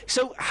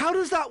 So how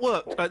does that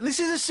work? This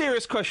is a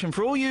serious question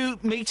for all you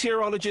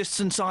meteorologists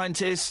and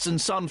scientists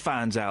and sun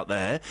fans out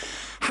there.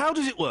 How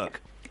does it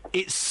work?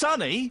 It's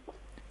sunny,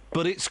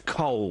 but it's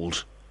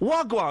cold.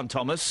 Wagwan,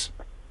 Thomas.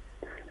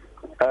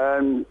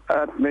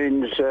 That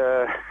means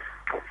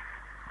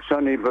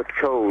sunny but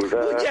cold.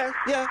 Well,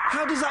 yeah.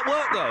 How does that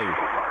work,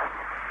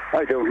 though?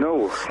 I don't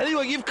know.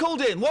 Anyway, you've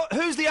called in.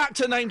 Who's the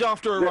actor named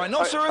after a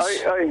rhinoceros?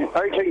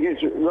 I think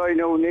it's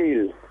Ryan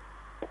O'Neill.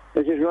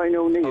 Is it Ryan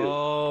O'Neill?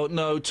 Oh,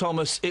 no,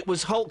 Thomas. It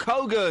was Hulk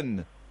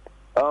Hogan.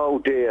 Oh,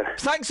 dear.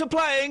 Thanks for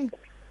playing.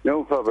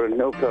 No problem.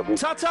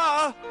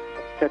 Ta-ta.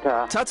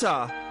 Ta-ta.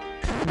 Ta-ta.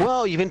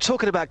 Well, you've been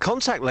talking about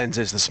contact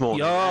lenses this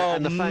morning.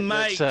 And the fact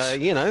mate. that,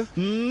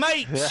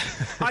 Mate,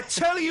 I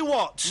tell you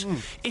what,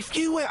 if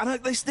you wear...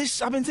 I've been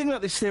thinking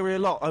about this theory a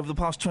lot over the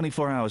past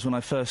 24 hours when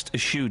I first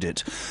eschewed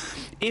it.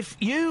 If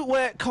you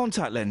wear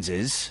contact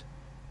lenses...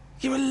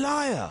 You're a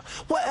liar.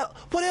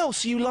 What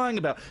else are you lying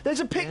about?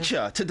 There's a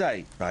picture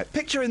today, right?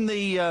 Picture in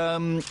the...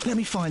 let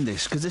me find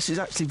this, because this is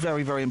actually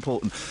very, very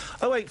important.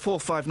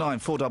 08459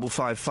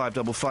 455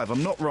 555.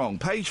 I'm not wrong.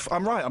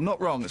 I'm right, I'm not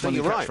wrong. It's my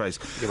new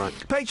catchphrase. You're right.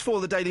 Page 4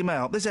 of the Daily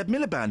Mail. There's Ed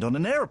Miliband on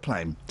an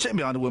aeroplane, sitting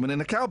behind a woman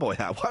in a cowboy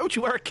hat. Why would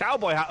you wear a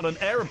cowboy hat on an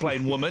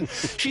aeroplane, woman?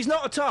 She's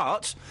not a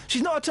tart.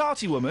 She's not a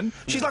tarty woman.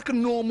 She's like a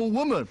normal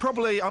woman.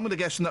 Probably, I'm going to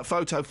guess from that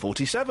photo,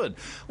 47.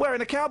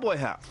 Wearing a cowboy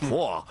hat.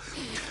 Whoa.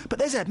 But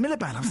there's Ed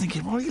Miliband. I'm thinking,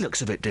 well, he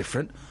looks a bit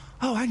different.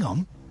 Oh, hang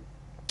on.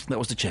 That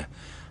was the chair.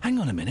 Hang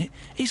on a minute.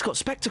 He's got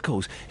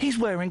spectacles. He's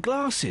wearing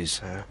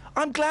glasses.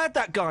 I'm glad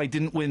that guy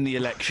didn't win the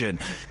election,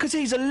 because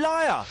he's a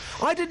liar.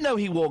 I didn't know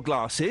he wore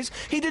glasses.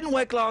 He didn't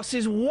wear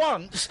glasses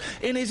once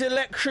in his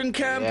election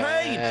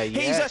campaign.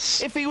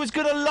 If he was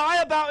going to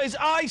lie about his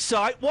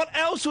eyesight, what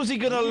else was he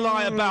going to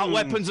lie about?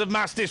 Weapons of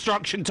mass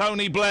destruction,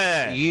 Tony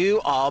Blair. You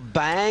are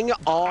bang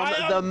on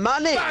the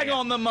money. Bang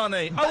on the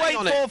money.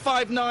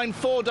 08459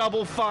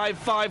 455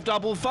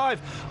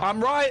 555.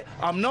 I'm right.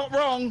 I'm not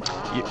wrong.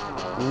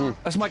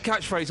 That's my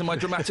catchphrase and my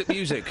dramatic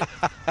music. Do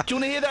you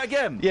want to hear that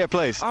again? Yeah,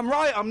 please. I'm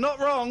right, I'm not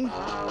wrong.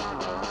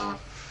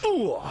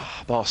 Ooh.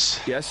 Boss.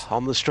 Yes?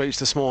 On the streets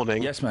this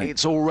morning. Yes, mate.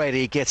 It's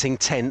already getting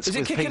tense Is it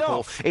with kicking people.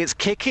 off? It's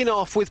kicking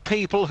off with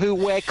people who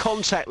wear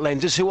contact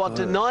lenses who are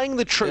denying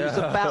the truth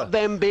about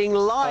them being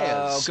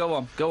liars. Go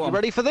on. You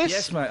ready for this?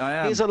 Yes, mate, I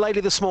am. Here's a lady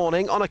this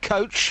morning on a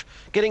coach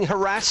getting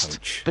harassed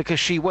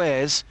because she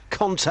wears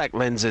contact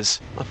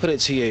lenses. I put it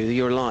to you that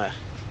you're a liar.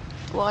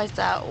 Why is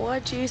that? Why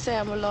do you say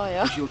I'm a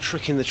liar? You're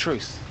tricking the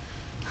truth.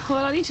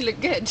 Well, I need to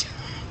look good.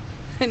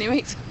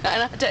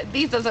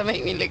 These doesn't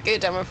make me look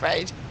good, I'm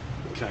afraid.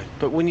 Okay.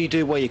 But when you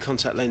do wear your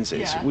contact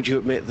lenses, would you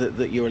admit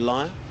that you're a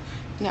liar?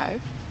 No,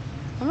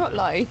 I'm not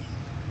lying.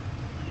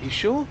 You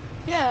sure?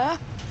 Yeah.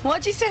 Why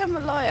do you say I'm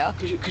a liar?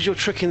 Because you're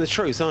tricking the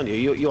truth, aren't you?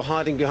 You're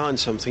hiding behind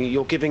something.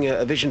 You're giving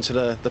a vision to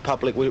the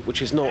public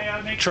which is not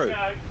true.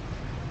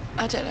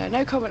 I don't know.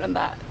 No comment on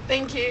that.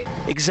 Thank you.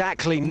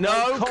 Exactly.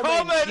 No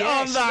comment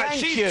Yes, on that.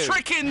 thank She's you.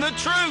 tricking the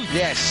truth.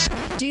 Yes.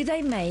 Do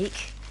they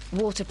make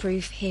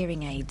waterproof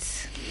hearing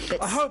aids?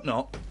 I hope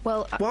not.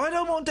 Well, I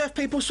don't want deaf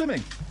people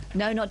swimming.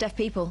 No, not deaf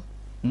people.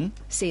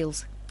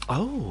 Seals.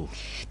 Oh.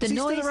 The Is he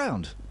noise. still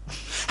around?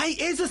 Hey,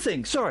 here's the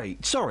thing. Sorry.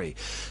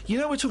 You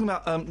know, we're talking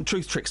about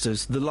truth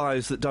tricksters, the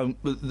liars that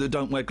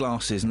don't wear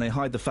glasses, and they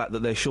hide the fact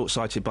that they're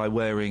short-sighted by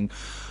wearing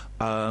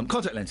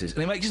contact lenses.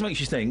 And it just makes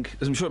you think,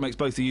 as I'm sure it makes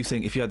both of you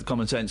think if you had the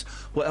common sense,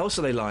 what else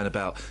are they lying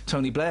about?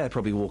 Tony Blair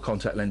probably wore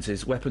contact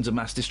lenses, weapons of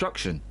mass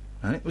destruction.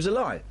 Right? It was a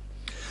lie.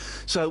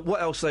 So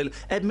what else?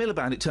 Ed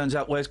Miliband, it turns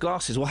out, wears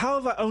glasses. Well, how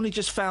have I only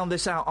just found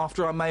this out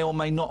after I may or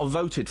may not have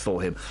voted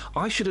for him?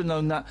 I should have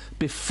known that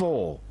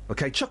before.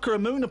 OK, Chuka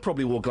Umunna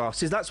probably wore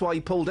glasses. That's why he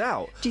pulled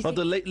out of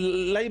the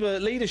Labour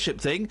leadership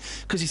thing,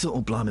 because he thought,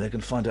 oh, blimey, they're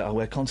going to find out I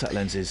wear contact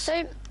lenses.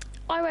 So,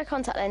 I wear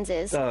contact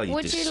lenses. Oh,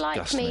 Would you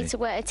like me to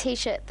wear a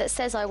T-shirt that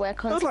says I wear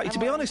contact lenses? I'd like you to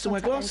be honest and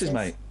wear glasses,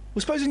 mate. Well,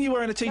 supposing you're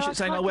wearing a T-shirt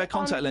saying I wear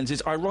contact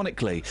lenses,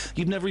 ironically,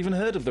 you've never even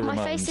heard of the Ramones.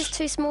 My face is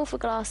too small for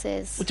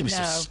glasses. What do you mean,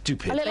 so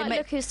stupid? I look like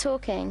Look Who's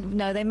Talking.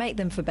 No, they make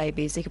them for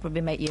babies. They could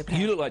probably make you a pair.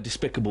 You look like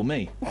Despicable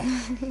Me.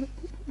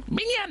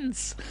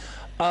 Minions!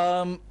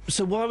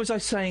 So why was I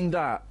saying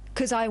that?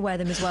 Because I wear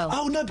them as well.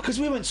 Oh, no, because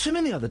we went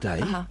swimming the other day.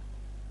 Uh-huh.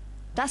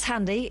 That's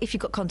handy if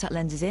you've got contact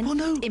lenses in. Oh,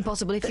 no.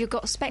 Impossible if you've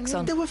got specs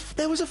on.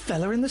 There was a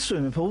fella in the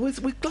swimming pool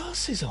with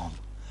glasses on.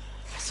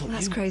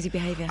 That's crazy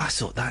behaviour. I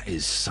thought that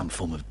is some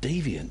form of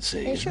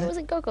deviancy. Are you sure it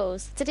wasn't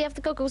goggles? Did he have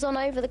the goggles on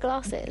over the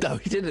glasses? No,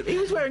 he didn't. He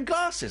was wearing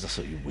glasses. I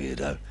thought, you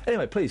weirdo.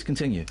 Anyway, please,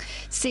 continue.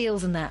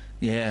 Seals and that.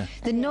 Yeah.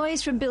 The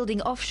noise from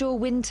building offshore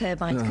wind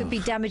turbines could be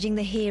damaging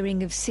the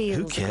hearing of seals.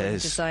 Who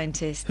cares? To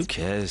scientists. Who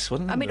cares?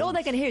 What I mean, all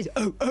they're going to hear is,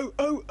 oh, oh,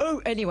 oh,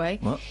 oh, anyway.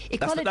 What?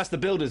 That's the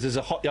builders as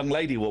a hot young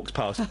lady walks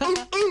past.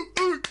 Ooh, ooh,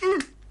 ooh,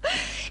 ooh.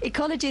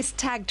 Ecologists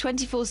tagged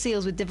 24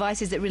 seals with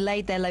devices that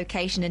relayed their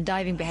location and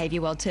diving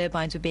behaviour while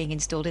turbines were being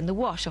installed in the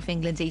Wash off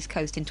England's east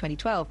coast in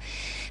 2012.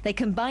 They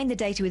combined the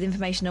data with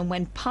information on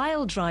when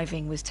pile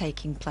driving was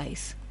taking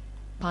place.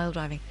 Pile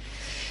driving.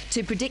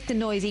 To predict the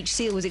noise each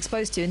seal was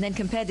exposed to and then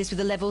compared this with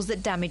the levels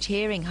that damage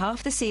hearing.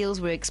 Half the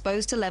seals were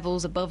exposed to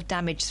levels above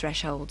damage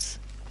thresholds.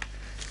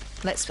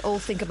 Let's all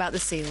think about the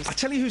seals. I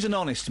tell you who's an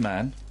honest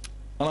man,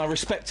 and I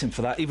respect him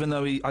for that, even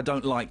though I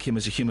don't like him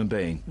as a human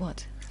being.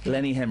 What?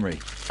 Lenny Henry.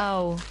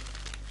 Oh.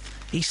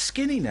 He's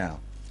skinny now.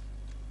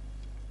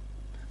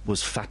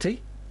 Was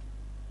fatty.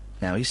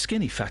 Now he's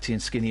skinny. Fatty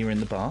and skinny are in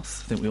the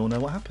bath. I think we all know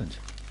what happened.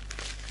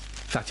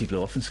 Fatty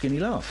blew off and skinny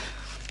laughed.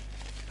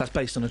 That's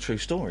based on a true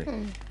story.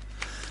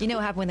 You know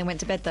what happened when they went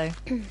to bed, though?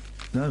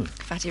 No.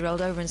 Fatty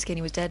rolled over and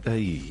Skinny was dead.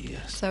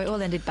 Yes. So it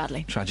all ended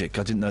badly. Tragic.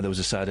 I didn't know there was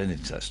a sad ending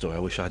to that story. I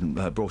wish I hadn't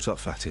brought up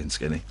Fatty and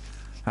Skinny.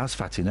 How's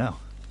Fatty now?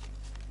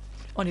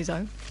 On his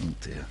own. Oh,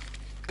 dear.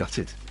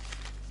 Gutted.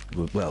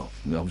 Well,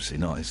 obviously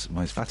not.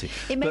 Mine's Fatty.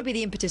 It may be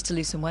the impetus to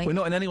lose some weight. We're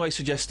not in any way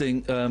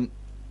suggesting that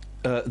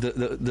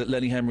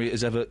Lenny Henry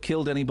has ever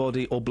killed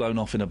anybody or blown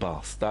off in a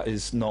bath. That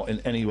is not in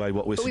any way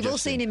what we're suggesting. But we've all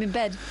seen him in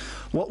bed.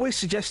 What we're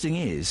suggesting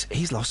is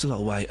he's lost a lot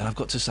of weight, and I've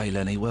got to say,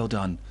 Lenny, well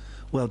done.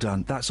 Well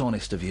done. That's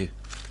honest of you.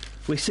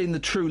 We've seen the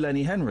true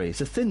Lenny Henry.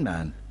 It's a thin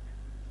man.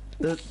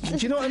 Do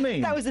you know what I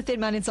mean? That was the thin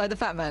man inside the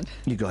fat man.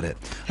 You got it.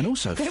 And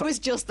also... There was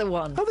just the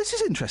one. Oh, this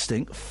is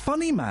interesting.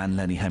 Funny man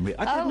Lenny Henry.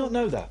 I did not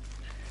know that.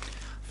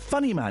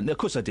 Funny man. Of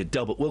course I did.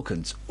 Delbert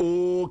Wilkins.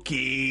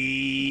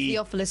 Okay.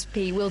 Theophilus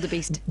P.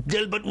 Wildebeest.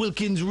 Delbert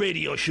Wilkins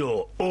radio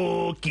show.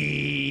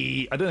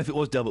 Okay. I don't know if it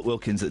was Delbert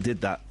Wilkins that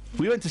did that.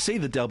 We went to see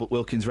the Delbert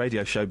Wilkins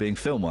radio show being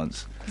filmed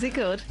once. Was it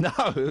good? No,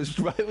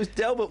 it was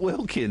Delbert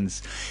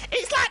Wilkins.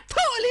 It's like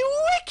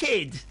totally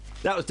wicked.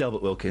 That was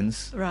Delbert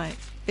Wilkins. Right.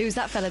 Who's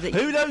that fella that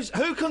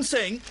Who can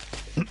sing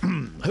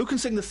who can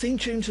sing the theme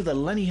tune to the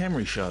Lenny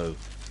Henry show?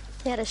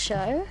 He had a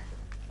show?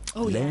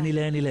 Oh, Lenny,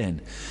 yeah.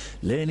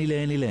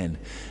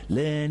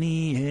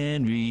 Lenny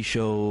Henry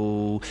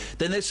show.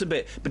 Then there's a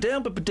bit, break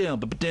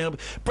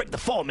the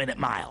 4-minute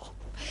mile.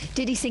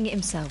 Did he sing it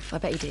himself? I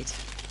bet he did.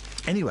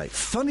 Anyway,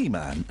 funny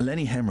man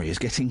Lenny Henry is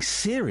getting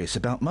serious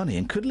about money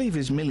and could leave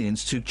his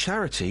millions to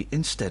charity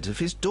instead of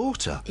his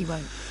daughter. He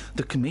won't.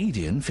 The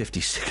comedian,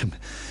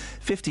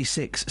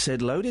 56,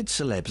 said loaded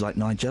celebs like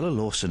Nigella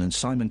Lawson and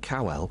Simon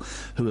Cowell,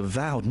 who have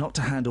vowed not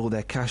to hand all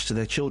their cash to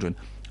their children,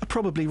 are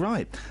probably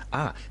right.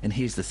 And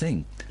here's the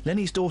thing.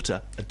 Lenny's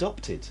daughter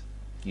adopted,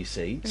 you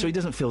see, so he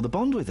doesn't feel the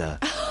bond with her.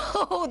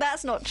 Oh,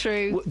 that's not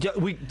true.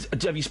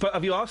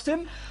 Have you asked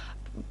him?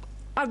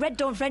 I read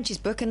Dawn French's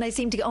book and they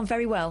seem to get on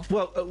very well.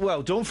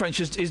 Well, Dawn French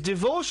is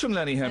divorced from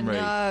Lenny Henry.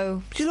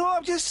 No. Do you know what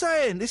I'm just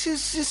saying? This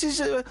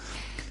is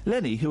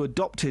Lenny, who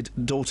adopted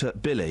daughter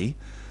Billy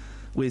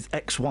with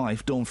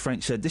ex-wife Dawn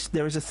French, said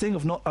there is a thing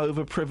of not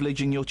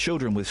over-privileging your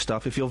children with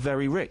stuff if you're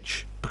very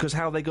rich, because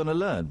how are they going to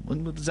learn?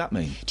 What does that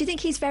mean? Do you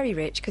think he's very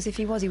rich? Because if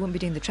he was, he wouldn't be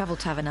doing the Travel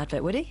Tavern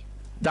advert, would he?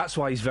 That's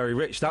why he's very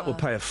rich. That would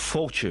pay a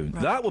fortune.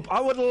 Right.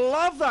 I would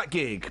love that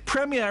gig.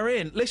 Premier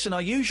Inn. Listen, I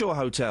use your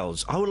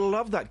hotels. I would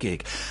love that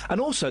gig. And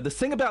also, the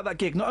thing about that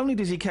gig, not only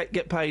does he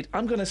get paid,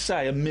 I'm going to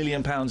say £1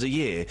 million a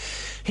year,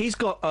 he's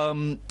got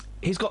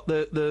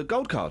the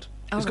gold card.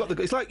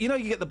 It's like, you know,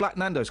 you get the Black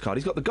Nando's card.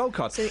 He's got the gold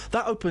card. So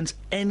that opens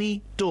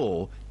any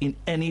door in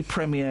any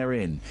Premier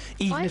Inn,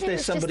 even if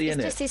there's somebody in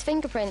it. It's just his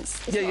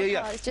fingerprints. It's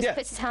It just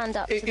puts his hand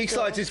up. He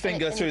slides his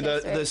finger through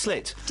the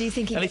slit. Do you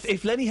think he? And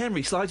if Lenny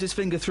Henry slides his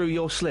finger through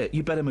your slit,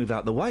 you better move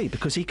out the way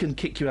because he can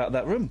kick you out of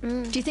that room.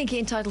 Do you think he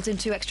entitles him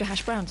 2 extra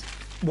hash browns?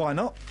 Why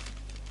not?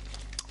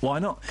 Why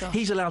not? Gosh.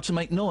 He's allowed to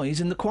make noise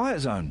in the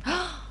quiet zone.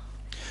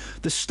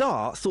 The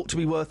star, thought to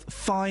be worth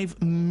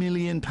 £5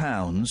 million,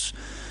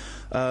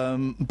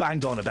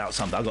 banged on about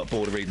something. I got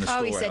bored of reading the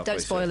story. Oh, he said,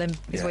 don't spoil him,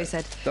 is what he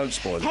said. Don't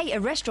spoil him. Hey, a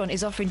restaurant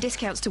is offering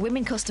discounts to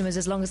women customers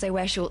as long as they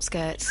wear short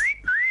skirts.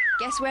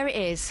 Guess where it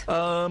is?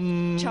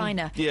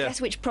 China. Yeah. Guess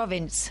which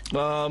province?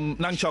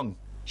 Nanchong.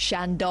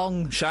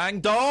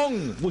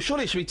 Shandong. Well,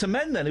 surely it should be to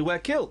men then who wear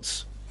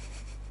kilts.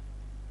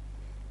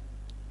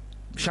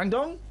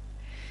 Shandong?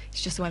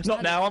 It's just the way I'm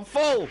Not standing. now, I'm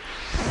full.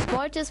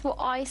 Why does what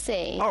I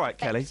see All right,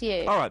 Kelly. affect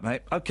you? All right,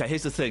 mate. OK,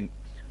 here's the thing.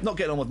 Not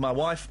getting on with my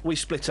wife. We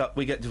split up.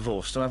 We get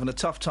divorced. I'm having a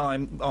tough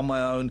time on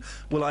my own.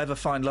 Will I ever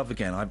find love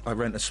again? I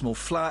rent a small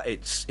flat.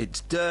 It's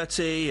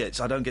dirty.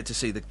 I don't get to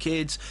see the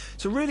kids.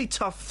 It's a really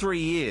tough 3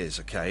 years,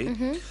 OK?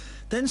 Mm-hmm.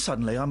 Then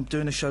suddenly I'm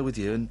doing a show with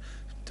you and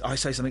I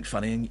say something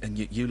funny and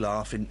you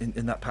laugh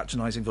in that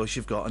patronising voice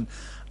you've got and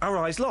our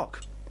eyes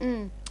lock.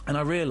 And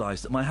I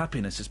realise that my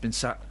happiness has been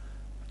sat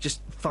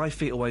just 5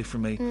 feet away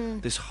from me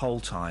this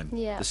whole time.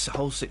 Yeah. This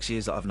whole 6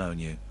 years that I've known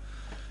you.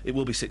 It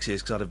will be 6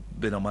 years because I'd have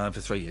been on my own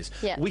for 3 years.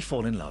 Yeah. We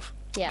fall in love.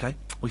 Yeah. Okay?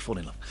 We fall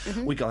in love.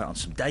 We go out on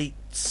some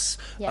dates.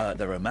 Yeah.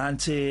 They're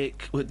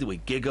romantic. We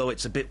giggle.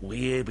 It's a bit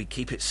weird. We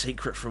keep it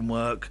secret from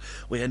work.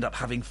 We end up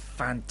having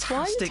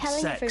fantastic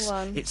telling sex.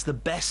 everyone? It's the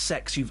best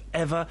sex you've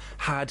ever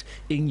had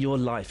in your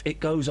life. It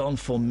goes on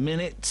for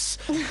minutes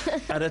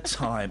at a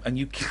time, and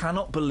you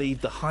cannot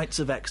believe the heights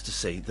of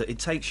ecstasy that it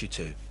takes you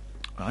to.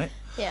 Right?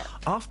 Yeah.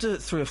 After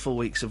 3 or 4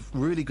 weeks of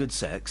really good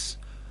sex,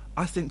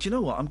 I think, do you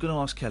know what? I'm going to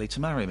ask Kelly to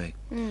marry me.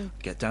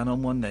 Get down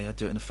on one knee. I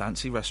do it in a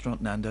fancy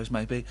restaurant, Nando's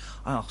maybe.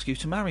 I ask you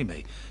to marry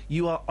me.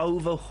 You are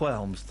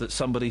overwhelmed that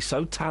somebody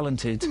so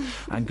talented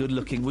and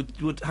good-looking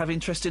would have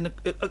interest in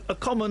a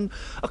common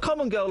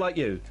girl like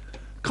you,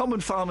 common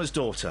farmer's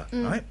daughter,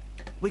 right?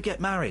 We get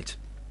married.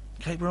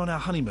 Okay, we're on our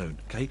honeymoon.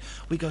 Okay,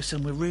 we go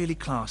somewhere really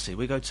classy.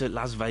 We go to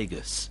Las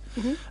Vegas,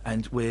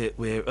 and we're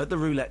at the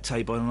roulette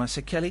table. And I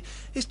said, Kelly,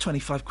 it's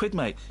 25 quid,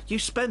 mate. You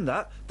spend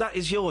that. That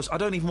is yours. I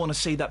don't even want to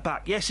see that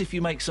back. Yes, if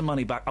you make some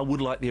money back, I would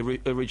like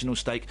the original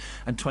stake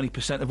and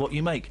 20% of what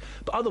you make.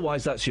 But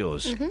otherwise, that's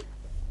yours.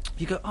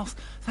 You go, oh,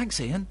 thanks,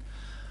 Ian.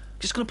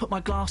 Just going to put my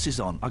glasses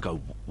on. I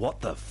go,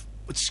 what the?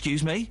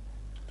 Excuse me.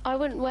 I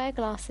wouldn't wear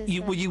glasses.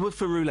 You would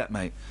for roulette,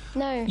 mate.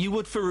 No. You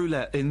would for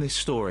roulette in this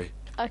story.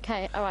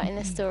 Okay, all right, in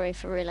this story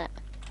for roulette.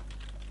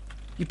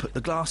 You put the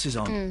glasses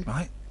on,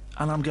 right?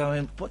 And I'm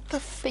going, what the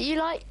But you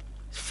like...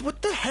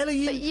 What the hell are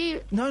you... But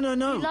you... No.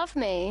 You love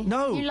me.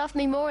 No. You love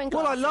me more in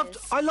glasses.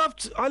 Well,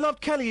 I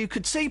loved Kelly who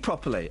could see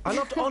properly. I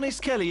loved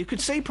honest Kelly who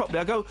could see properly.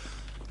 I go,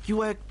 you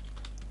wear...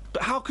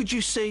 But how could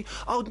you see...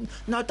 Oh,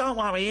 no, don't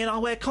worry, Ian, I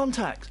wear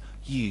contacts.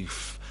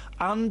 You've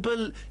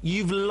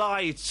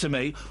lied to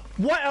me.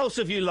 What else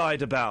have you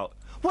lied about?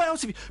 What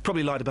else have you...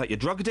 Probably lied about your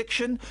drug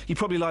addiction. You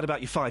probably lied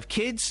about your 5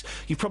 kids.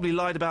 You probably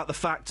lied about the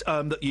fact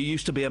that you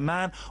used to be a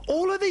man.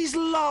 All of these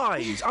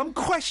lies. I'm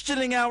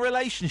questioning our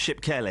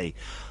relationship, Kelly.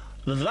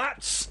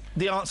 That's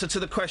the answer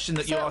to the question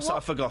that you asked that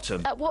I've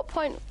forgotten. At what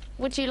point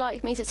would you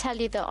like me to tell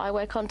you that I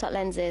wear contact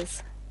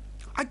lenses?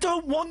 I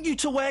don't want you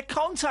to wear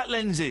contact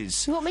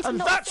lenses. You want me to and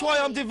not that's see? why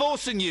I'm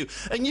divorcing you.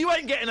 And you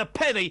ain't getting a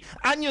penny,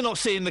 and you're not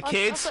seeing the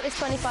kids. I've got this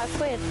 25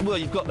 quid. Well,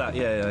 you've got that,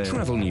 yeah.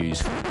 Travel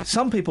news.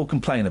 Some people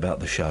complain about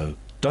the show,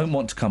 don't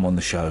want to come on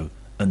the show,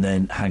 and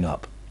then hang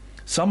up.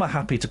 Some are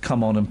happy to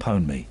come on and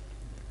pwn me.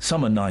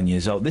 Some are 9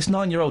 years old. This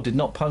 9-year-old did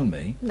not pwn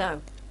me.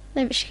 No.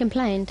 No, but she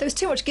complained. There was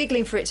too much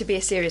giggling for it to be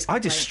a serious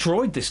complaint. I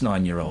destroyed this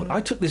 9-year-old. I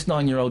took this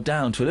 9-year-old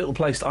down to a little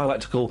place that I like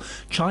to call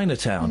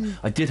Chinatown.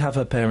 I did have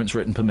her parents'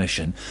 written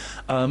permission.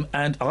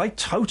 And I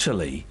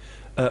totally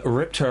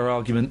ripped her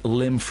argument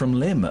limb from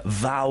limb,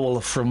 vowel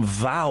from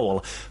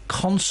vowel,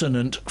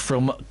 consonant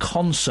from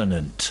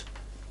consonant.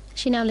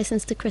 She now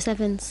listens to Chris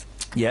Evans.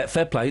 Yeah,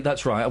 fair play,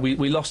 that's right.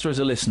 We lost her as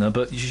a listener,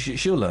 but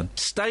she'll learn.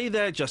 Stay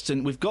there,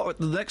 Justin. We've got...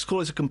 The next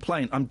call is a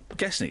complaint. I'm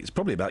guessing it's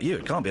probably about you.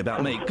 It can't be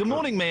about me. Good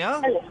morning, Mia.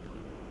 Hello.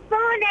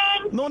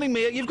 Morning. Morning,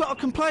 Mia. You've got a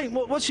complaint.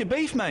 What's your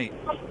beef, mate?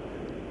 For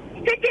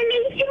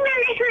deleting the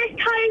littlest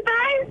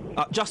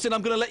hobo. Justin,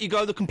 I'm going to let you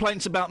go. The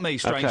complaint's about me,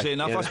 strangely Okay,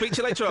 enough. yeah. I'll speak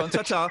to you later on.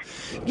 Ta-ta.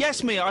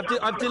 Yes, Mia,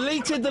 I've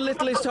deleted the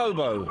littlest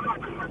hobo.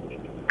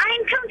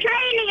 I'm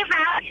complaining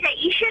about it.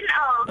 You shouldn't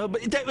have.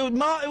 But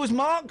it was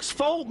Mark's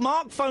fault.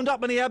 Mark phoned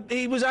up and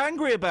he was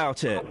angry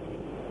about it.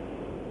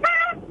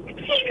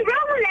 He's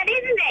wrong then,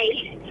 isn't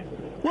he?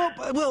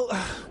 Well,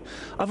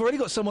 I've already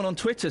got someone on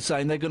Twitter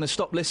saying they're going to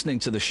stop listening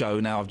to the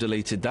show now I've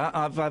deleted that.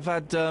 I've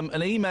had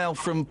an email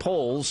from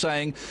Paul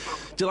saying,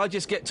 did I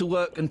just get to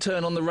work and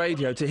turn on the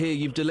radio to hear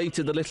you've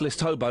deleted the littlest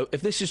hobo?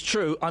 If this is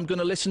true, I'm going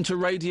to listen to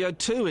Radio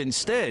 2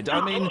 instead.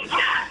 I mean,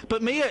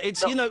 but Mia,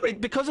 it's,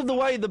 because of the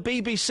way the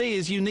BBC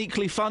is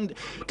uniquely funded...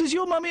 Does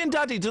your mummy and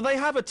daddy, do they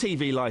have a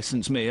TV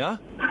licence, Mia?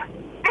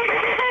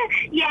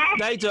 Yeah.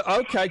 They do.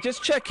 Okay,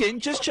 just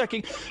checking.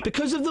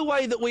 Because of the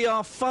way that we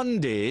are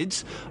funded,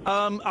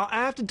 I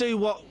have to do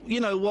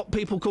what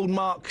people called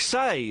Mark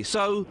say.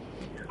 So,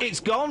 it's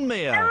gone,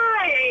 Mia. No.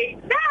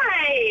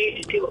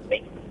 Do what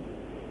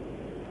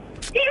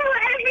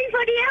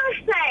everybody else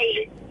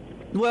says.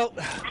 Well,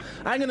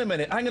 hang on a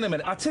minute.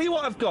 I'll tell you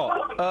what I've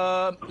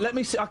got. Let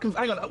me see.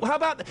 Hang on. How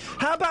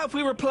about if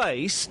we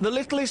replace the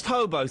littlest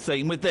hobo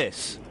theme with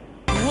this?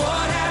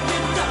 What have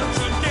you done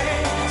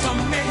today to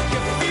make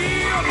you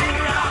feel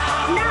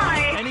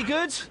right? No. Any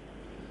good?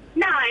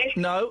 No.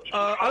 No.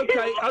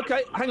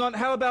 Okay. Hang on.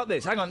 How about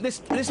this? Hang on.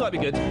 This might be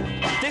good.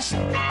 This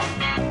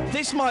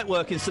might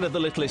work instead of the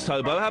littlest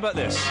hobo. How about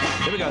this?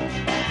 Here we go.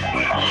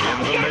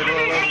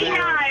 Definitely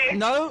no.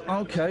 No?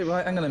 Okay,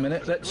 right, hang on a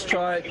minute. Let's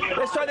try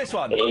this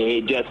one.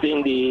 Hey,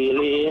 Justin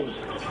Daly,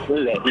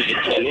 let me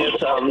tell you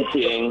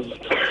something.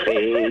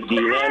 Hey,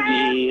 Dean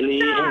Daly,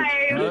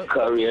 your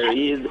career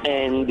is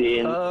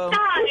ending. How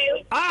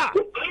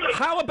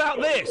about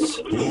this?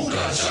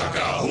 Hookah shaka,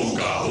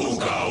 hookah,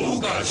 hookah,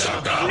 hookah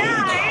shaka,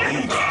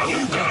 hookah,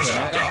 hookah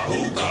shaka,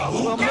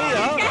 hookah, Well,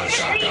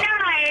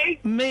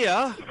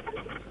 Mia,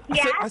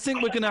 Yeah? I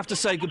think we're going to have to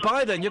say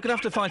goodbye then. You're going to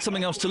have to find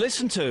something else to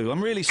listen to.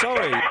 I'm really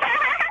sorry.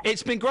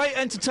 It's been great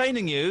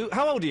entertaining you.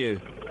 How old are you?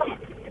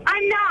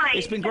 I'm 9.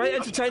 It's been great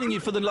entertaining you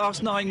for the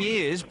last 9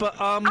 years, but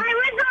I was on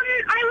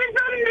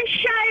the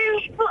show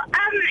for,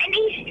 in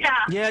Easter.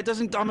 Yeah, it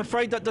doesn't. I'm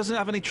afraid that doesn't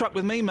have any truck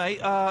with me,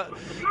 mate. I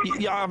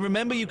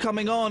remember you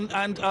coming on,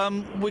 and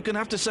we're going to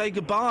have to say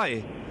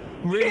goodbye.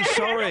 I'm really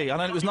sorry. I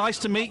know it was nice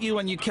to meet you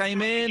when you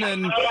came in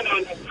and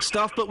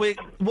stuff, but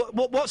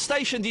what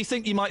station do you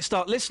think you might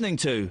start listening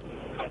to?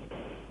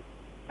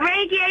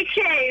 Radio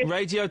 2.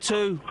 Radio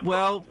 2.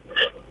 Well,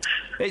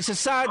 it's a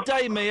sad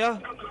day,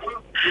 Mia.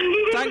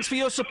 Thanks for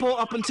your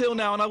support up until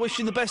now, and I wish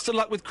you the best of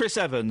luck with Chris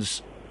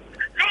Evans.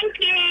 Thank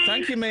you.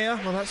 Thank you, Mia.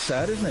 Well, that's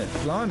sad, isn't it?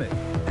 Blimey.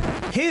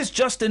 Here's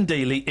Justin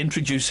Dealey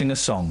introducing a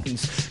song.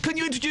 Can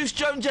you introduce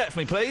Joan Jett for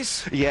me,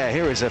 please? Yeah,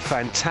 here is a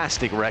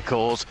fantastic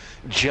record.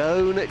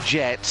 Joan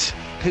Jett,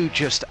 who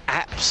just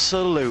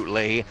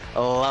absolutely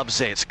loves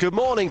it. Good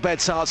morning,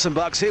 Beds, Hearts and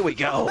Bucks. Here we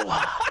go.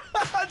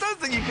 I don't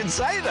think you can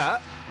say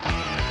that.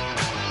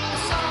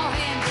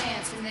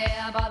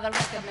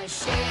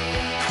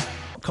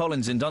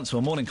 Colin's in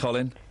Dunstable. Morning,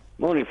 Colin.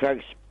 Morning,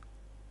 folks.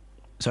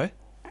 Sorry?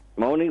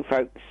 Morning,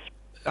 folks.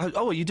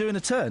 Oh, are you doing a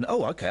turn?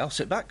 Oh, OK, I'll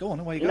sit back. Go on,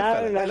 away you go, No,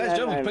 fella. no, Hey, ladies and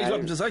gentlemen, no, please no.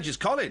 welcome to the stage. It's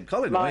Colin.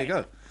 Colin, there you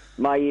go.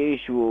 My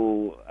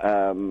usual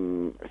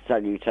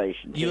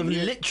salutation. You have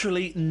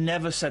literally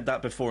never said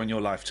that before in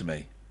your life to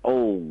me.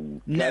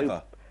 Oh,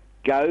 Never.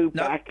 Go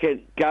back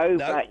and go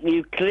back.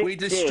 You clipped We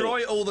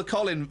destroy all the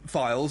Colin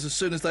files as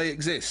soon as they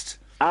exist.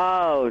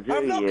 Oh, do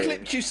I've not you?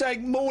 clipped you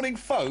saying morning,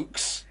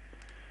 folks.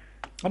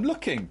 I'm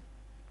looking.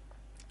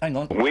 Hang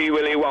on. Wee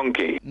Willy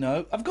Wonky.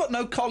 No, I've got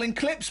no Colin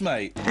clips,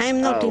 mate.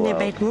 I'm not in a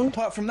bad mood.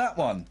 Apart from that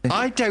one.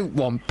 I don't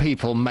want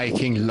people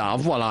making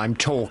love while I'm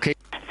talking.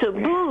 So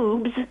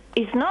boobs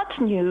is not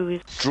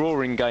news.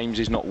 Drawing games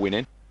is not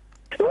winning.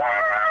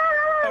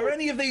 Are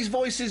any of these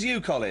voices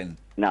you, Colin?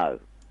 No.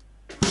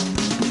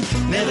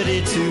 Never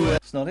did to.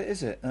 It's not it,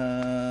 is it?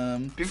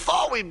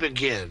 Before we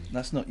begin.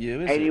 That's not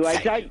you, is Anyway,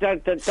 it?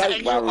 don't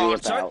worry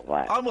about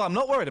that. I'm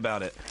not worried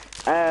about it.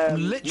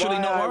 I'm literally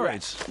why not I-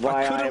 worried.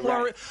 why I couldn't I-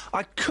 worry.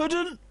 I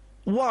couldn't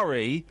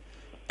worry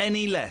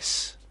any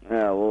less.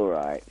 Oh, all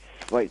right.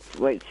 Wait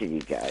till you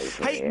go.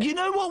 Hey, you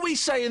know what we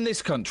say in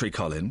this country,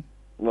 Colin?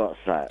 What's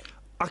that?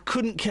 I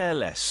couldn't care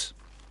less.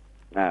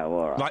 Oh,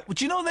 all right. Right,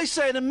 do you know what they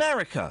say in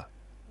America?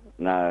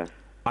 No.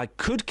 I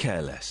could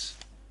care less.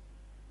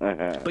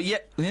 But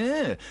yet,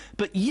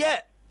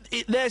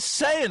 they're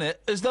saying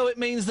it as though it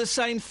means the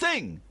same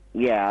thing.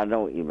 Yeah, I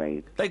know what you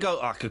mean. They go,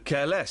 I could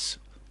care less.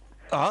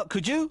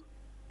 Could you?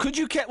 Could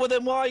you care? Well,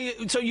 then why?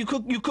 So you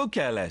could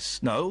care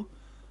less? No.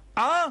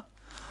 I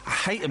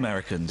hate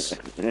Americans.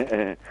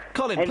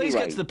 Colin, please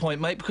get to the point,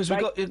 mate, because we've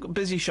got a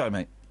busy show,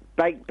 mate.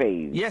 Baked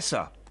beans. Yes,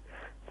 sir.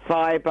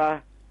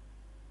 Fibre,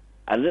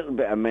 a little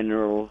bit of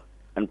mineral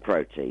and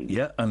protein.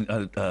 Yeah, and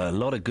a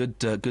lot of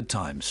good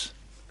times.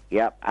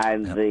 Yep,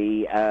 and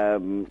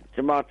the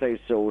tomato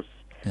sauce.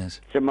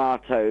 Yes.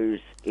 Tomatoes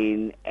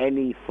in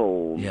any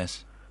form.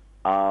 Yes.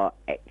 Are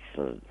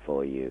excellent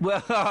for you.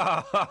 Well,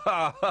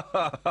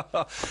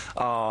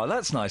 oh,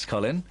 that's nice,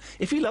 Colin.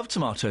 If you love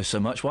tomatoes so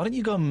much, why don't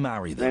you go and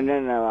marry them?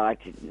 No, I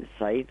didn't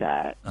say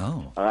that.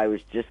 Oh. I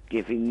was just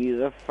giving you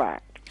the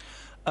fact.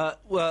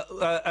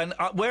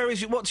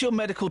 What's your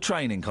medical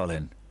training,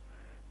 Colin?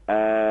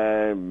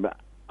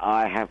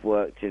 I have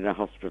worked in a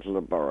hospital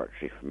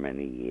laboratory for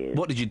many years.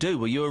 What did you do?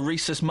 Were you a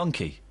rhesus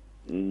monkey?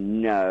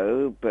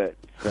 No, but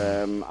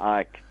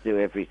I could do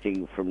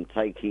everything from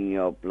taking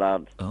your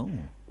blood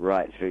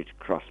right through to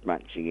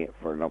cross-matching it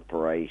for an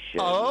operation.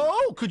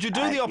 Oh, could you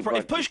do the operation?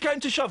 If push came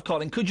to shove,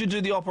 Colin, could you do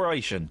the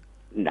operation?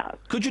 No.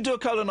 Could you do a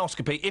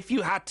colonoscopy if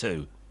you had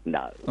to?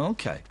 No.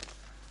 Okay.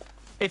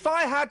 If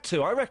I had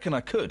to, I reckon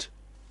I could.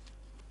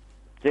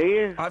 Do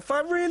you? If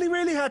I really,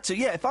 really had to,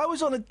 yeah. If I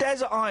was on a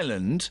desert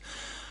island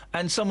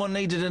and someone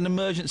needed an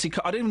emergency...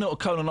 I don't even know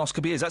what a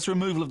colonoscopy is. That's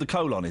removal of the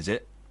colon, is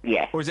it?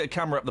 Yeah. Or is it a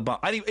camera up the bum?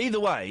 Either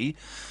way,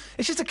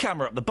 it's just a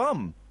camera up the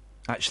bum,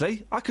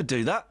 actually. I could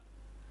do that.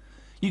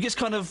 You just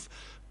kind of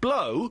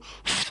blow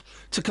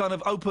to kind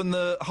of open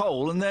the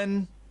hole and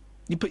then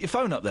you put your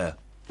phone up there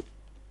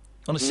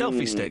on a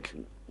selfie stick.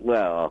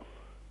 Well,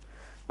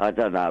 I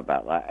don't know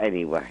about that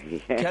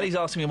anyway. Kelly's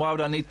asking me why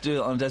would I need to do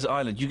it on a desert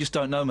island. You just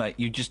don't know, mate.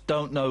 You just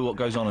don't know what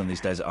goes on in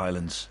these desert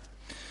islands.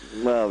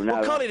 Well, no,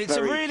 Well, Colin, that's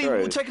very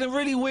true. we're taking a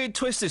really weird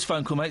twist, this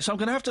phone call, mate, so I'm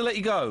going to have to let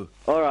you go.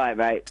 All right,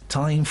 mate.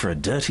 Time for a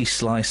dirty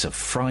slice of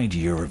fried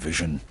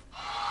Eurovision.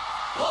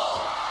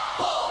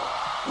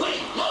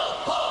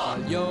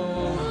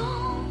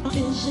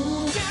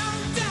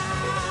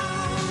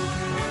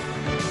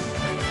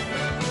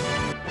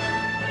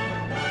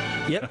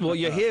 Yep, well,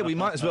 you're here. We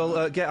might as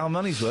well get our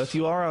money's worth.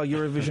 You are our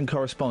Eurovision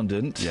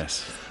correspondent.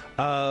 Yes.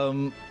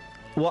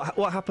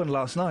 What happened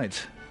last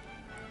night?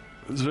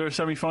 Was there a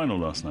semi-final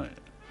last night?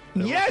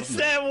 Yes,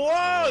 there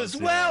was!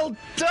 Yeah. Well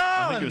done!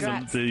 I think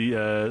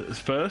it was the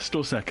first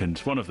or second,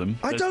 one of them.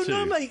 I There's don't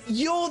know, two. mate.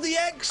 You're the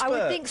expert. I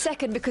would think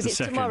second because it's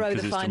Second, tomorrow,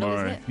 'cause the it's final,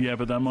 tomorrow. isn't it? Yeah,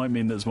 but that might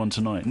mean there's one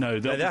tonight. No,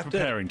 they'll be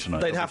preparing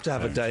tonight. They'd have to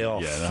have a day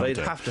off. Yeah, They'd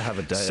have to have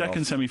a day off.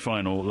 Second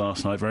semi-final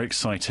last night, very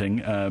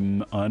exciting.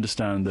 I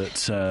understand that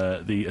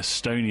the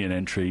Estonian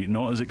entry,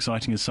 not as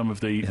exciting as some of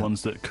the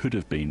ones that could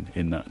have been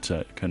in that.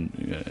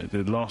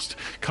 The last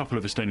couple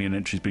of Estonian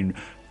entries been,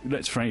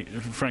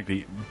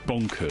 frankly,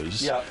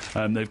 bonkers. Yeah.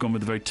 They've gone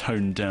with a very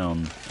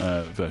toned-down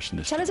version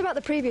this time. Tell us about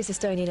the previous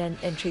Estonian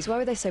entries. Why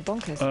were they so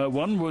bonkers?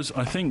 One was,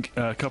 I think,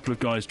 a couple of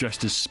guys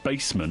dressed as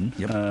spacemen,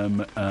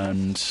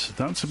 and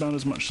that's about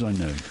as much as I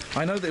know.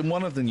 I know that in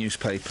one of the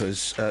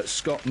newspapers,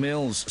 Scott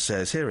Mills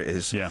says, here it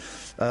is, there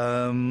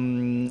are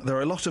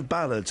a lot of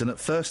ballads, and at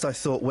first I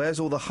thought, where's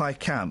all the high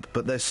camp?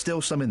 But there's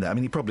still some in there. I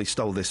mean, he probably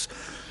stole this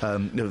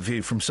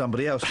view from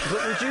somebody else.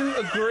 But would you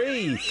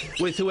agree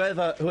with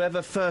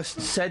whoever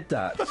first said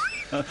that,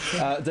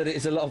 that it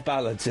is a lot of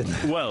ballads in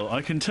there? Well,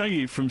 I can tell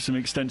you from some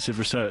extensive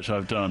research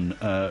I've done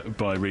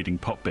by reading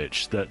Pop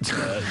Bitch that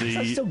the... Is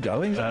that still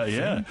going?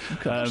 Yeah.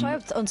 Gosh, I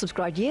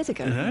unsubscribed years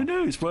ago.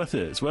 No, it's worth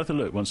it. It's worth a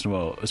look once in a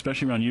while,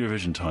 especially around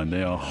Eurovision time.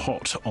 They are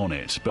hot on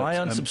it. But I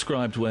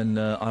unsubscribed when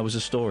I was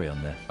a story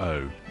on there.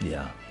 Oh.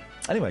 Yeah.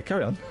 Anyway,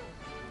 carry on.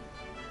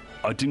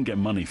 I didn't get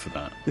money for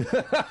that. It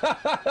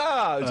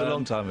was a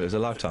long time ago. It was a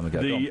lifetime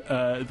ago.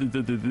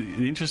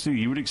 The interesting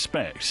thing, you would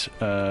expect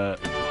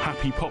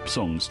happy pop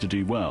songs to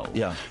do well.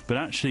 Yeah. But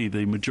actually,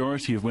 the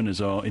majority of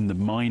winners are in the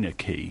minor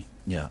key.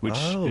 Yeah. Which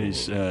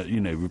is,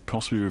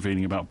 possibly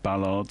revealing about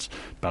ballads.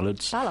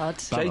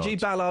 J.G.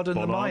 Ballard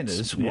and the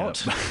Miners?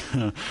 What?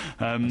 Yeah.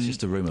 It's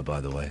just a rumour,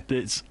 by the way.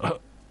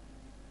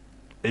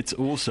 It's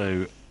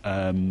also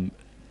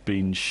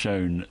been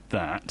shown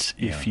that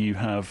if you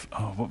have...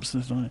 Oh, what was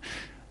the...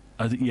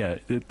 I think,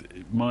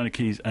 minor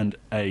keys and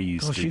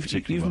A's. Gosh,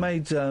 you've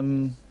made...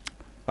 funny,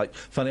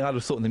 I'd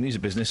have thought in the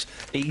music business,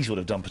 E's would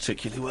have done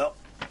particularly well.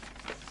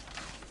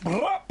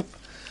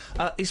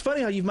 It's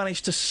funny how you've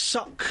managed to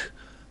suck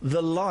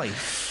the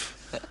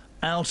life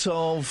out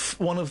of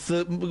one of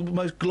the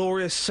most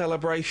glorious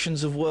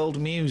celebrations of world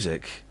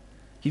music.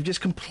 You've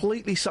just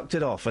completely sucked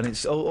it off, and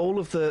it's all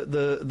of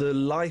the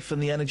life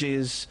and the energy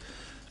has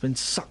been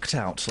sucked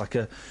out. Like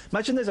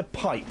imagine there's a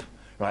pipe,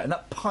 right, and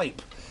that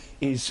pipe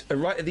is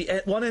right at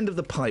the one end of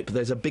the pipe.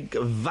 There's a big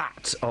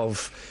vat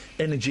of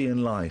energy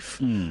and life,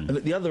 and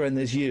at the other end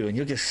there's you, and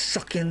you're just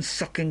sucking.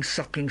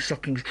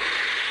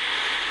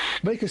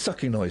 Make a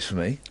sucking noise for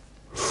me.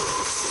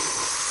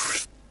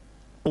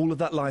 All of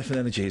that life and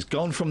energy has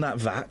gone from that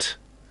vat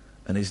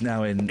and is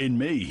now in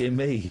me. In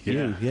me. Yeah.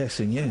 You. Yes,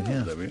 in you.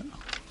 Yeah. There we are.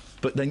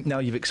 But then now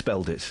you've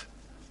expelled it.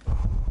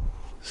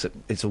 So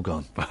it's all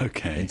gone.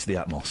 Okay. Into the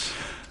atmos.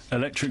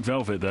 Electro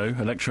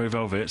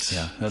Velvet.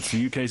 Yeah. That's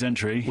the UK's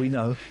entry. We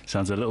know.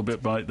 Sounds a little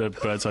bit like the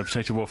Bird's Eye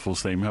Potato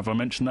Waffles theme. Have I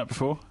mentioned that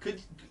before?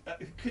 Could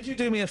you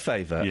do me a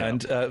favour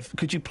and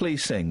could you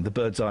please sing the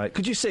Bird's Eye?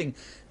 Could you sing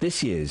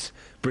this year's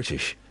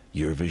British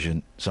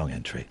Eurovision song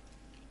entry?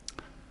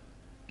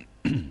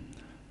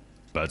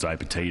 Bird's Eye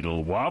Potato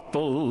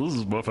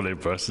Waffles, waffly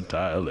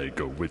versatile. They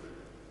go with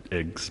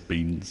eggs,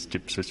 beans,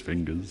 chips, fish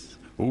fingers.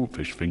 Oh,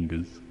 fish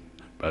fingers.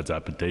 Bird's Eye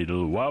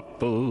Potato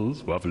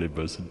Waffles, waffly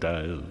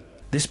versatile.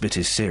 This bit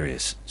is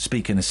serious.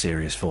 Speak in a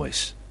serious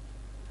voice.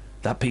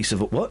 That piece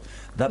of what?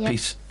 That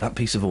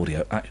piece of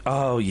audio.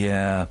 Oh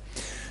yeah,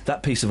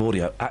 that piece of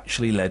audio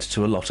actually led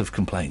to a lot of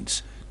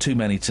complaints. Too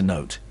many to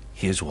note.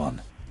 Here's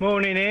one.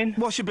 Morning, Ian.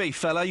 What's your beef,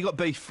 fella? You got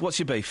beef? What's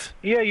your beef?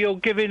 Yeah, you're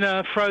giving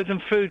a frozen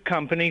food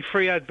company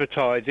free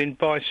advertising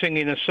by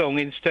singing a song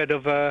instead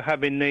of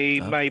having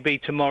the Maybe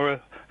Tomorrow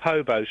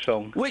Hobo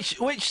song. Which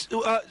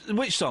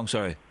song?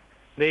 Sorry.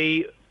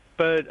 The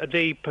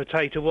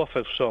potato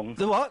waffle song.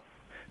 The what?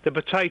 The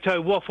potato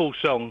waffle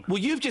song. Well,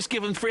 you've just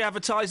given free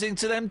advertising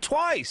to them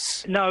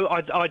twice. No,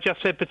 I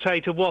just said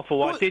potato waffle.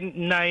 What? I didn't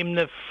name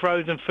the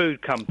frozen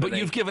food company. But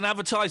you've given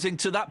advertising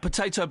to that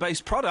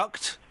potato-based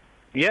product.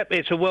 Yep,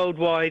 it's a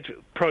worldwide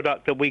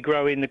product that we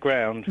grow in the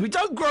ground. We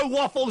don't grow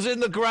waffles in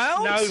the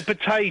ground. No,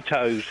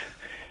 potatoes.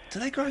 Do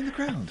they grow in the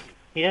ground?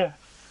 Yeah.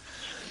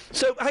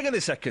 So, hang on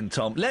a second,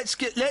 Tom. Let's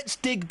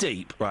dig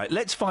deep, right?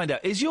 Let's find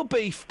out. Is your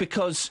beef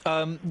because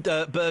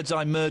Bird's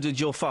Eye murdered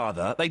your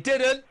father? They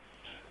didn't.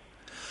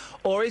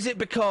 Or is it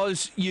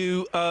because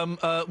you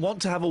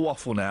want to have a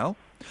waffle now?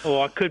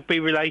 Or I could be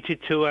related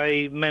to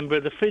a member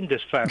of the Findus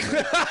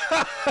family.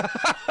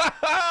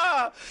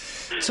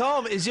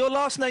 Tom, is your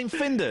last name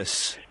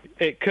Findus?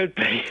 It could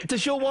be.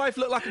 Does your wife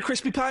look like a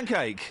crispy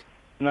pancake?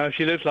 No,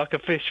 she looks like a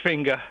fish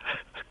finger.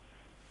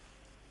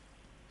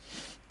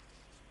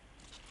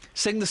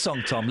 Sing the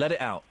song, Tom. Let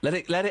it out. Let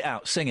it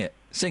out. Sing it.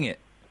 Sing it.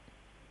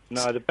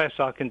 No, the best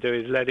I can do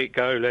is let it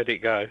go, let it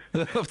go.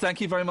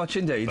 Thank you very much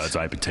indeed. Bird's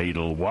eye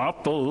potato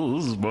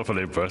waffles,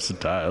 waffly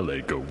versatile.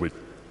 They go with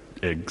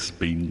eggs,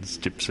 beans,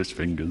 chips, fish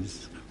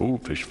fingers. Oh,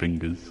 fish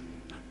fingers.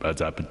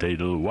 Bird's eye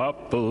potato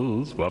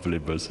waffles, waffly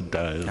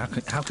versatile.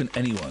 How can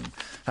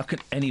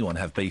anyone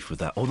have beef with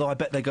that? Although I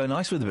bet they go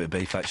nice with a bit of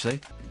beef, actually.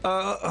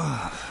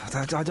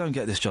 I don't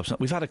get this job.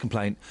 We've had a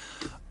complaint,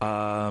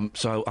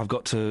 so I've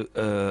got to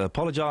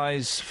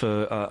apologise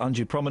for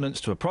undue prominence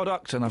to a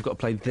product, and I've got to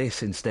play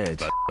this instead.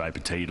 Bird's eye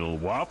potato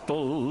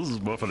waffles,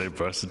 waffly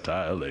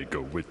versatile. They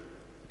go with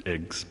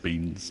eggs,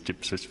 beans,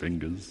 chips, fish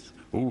fingers.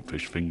 Oh,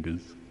 fish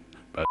fingers.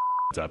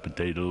 Bird's eye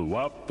potato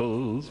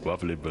waffles,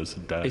 waffly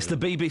versatile. It's the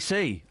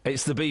BBC.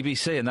 It's the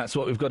BBC, and that's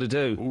what we've got to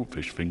do. Oh,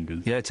 fish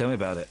fingers. Yeah, tell me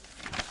about it.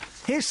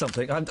 Here's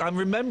something. I'm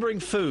remembering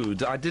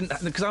food. I didn't,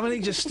 because I'm only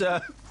just.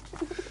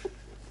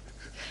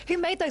 Who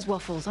made those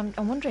waffles? I'm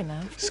wondering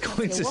now.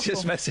 Scoins has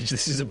just messaged,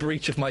 this is a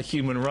breach of my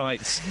human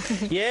rights.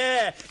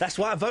 Yeah, that's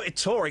why I voted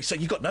Tory, so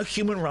you've got no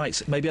human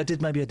rights. Maybe I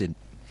did, maybe I didn't.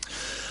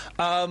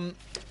 I'm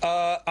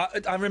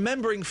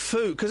remembering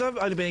food, because I've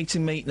only been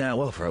eating meat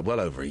now, for well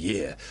over a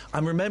year.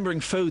 I'm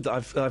remembering food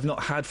that I've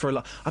not had for a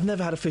lot. I've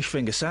never had a fish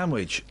finger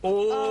sandwich.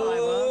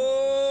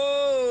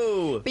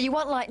 But you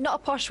want, not a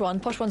posh one.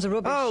 Posh ones are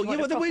rubbish. Oh, yeah,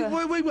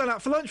 well, we went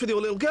out for lunch with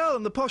your little girl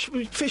and the posh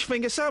fish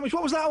finger sandwich.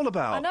 What was that all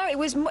about? I know, it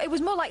was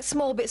more like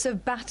small bits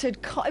of battered...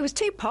 It was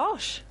too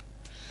posh.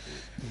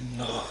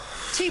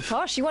 Too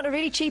posh. You want a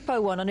really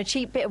cheapo one on a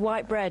cheap bit of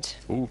white bread.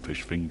 Oh,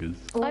 fish fingers.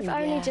 Ooh, I've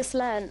only just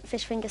learnt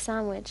fish finger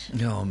sandwich.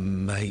 Oh,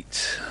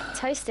 mate.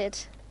 Toasted.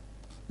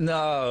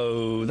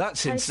 No,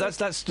 that's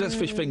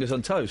fish fingers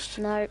on toast.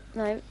 No.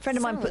 Friend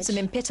of mine puts them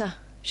in pitta.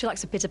 She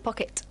likes a pitta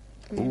pocket.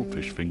 Oh,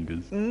 fish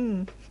fingers.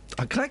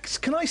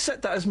 Can I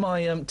set that as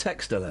my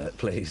text alert,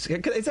 please?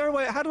 Is there a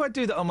way? How do I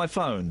do that on my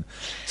phone?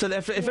 So that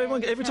if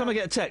every time I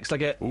get a text, I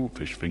get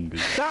fish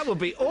fingers. That would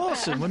be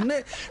awesome, wouldn't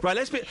it? Right,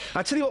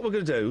 I tell you what we're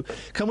going to do.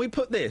 Can we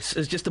put this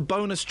as just a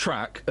bonus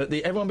track at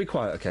the? Everyone, be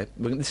quiet, okay?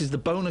 This is the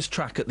bonus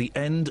track at the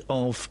end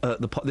of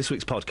this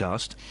week's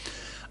podcast.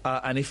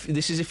 And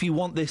if you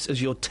want this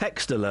as your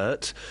text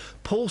alert,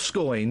 Paul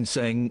Scoyne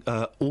saying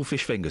all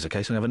fish fingers.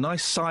 Okay, so we have a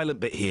nice silent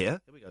bit here.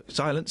 Here we go.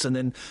 Silence, and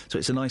then so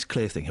it's a nice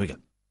clear thing. Here we go.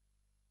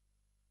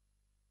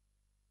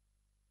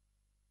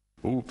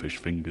 Oh, fish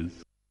fingers.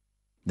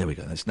 There we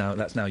go. That's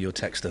now your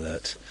text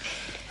alert.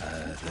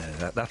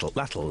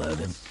 That'll learn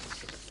him.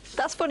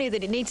 That's funnier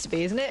than it needs to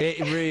be, isn't it? It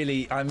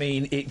really. I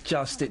mean, it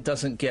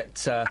doesn't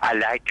get. I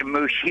like the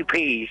mushy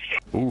peas.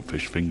 Oh,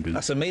 fish fingers.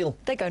 That's a meal.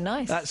 They go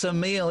nice. That's a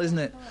meal, isn't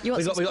it? You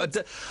want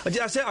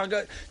that's it. I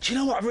go. Do you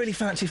know what I really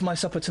fancy for my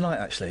supper tonight?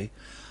 Actually,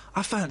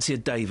 I fancy a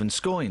Dave and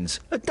Scoynes.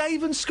 A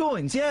Dave and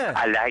Scoynes, yeah.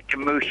 I like the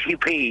mushy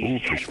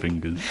peas. Oh, fish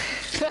fingers.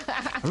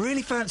 I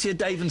really fancy a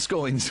Dave and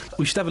Scoynes.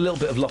 We should have a little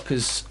bit of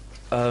Lockers.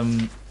 We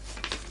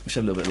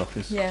should have a little bit of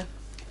Lockers. Yeah.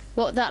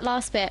 What, that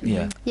last bit?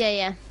 Yeah.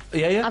 Yeah.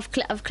 Yeah. I've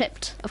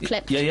clipped.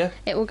 Yeah.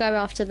 It will go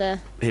after the...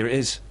 Here it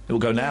is. It will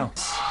go now.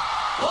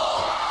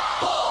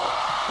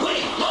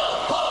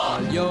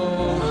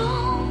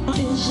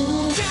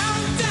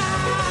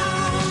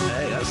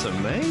 Hey, that's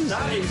amazing.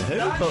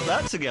 Who put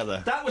that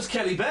together? That was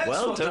Kelly Betts.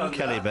 Well done,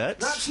 Kelly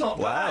Betts. That's not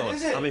bad,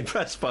 is it? I'm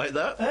impressed by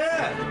that.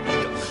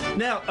 Yeah.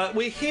 Now,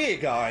 we're here,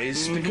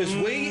 guys, because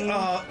we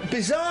are,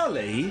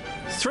 bizarrely,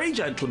 three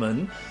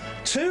gentlemen,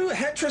 two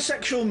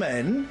heterosexual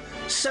men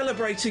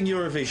celebrating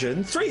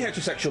Eurovision. Three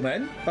heterosexual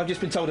men, I've just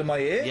been told in my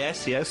ear. Yes.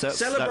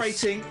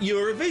 Celebrating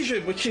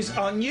Eurovision, which is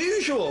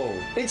unusual.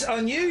 It's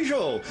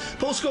unusual.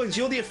 Paul Scoynes,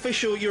 you're the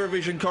official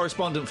Eurovision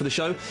correspondent for the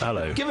show.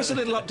 Hello. Give us a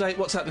little update.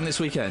 What's happening this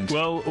weekend?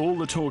 Well, all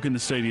the talk in the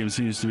stadium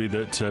seems to be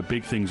that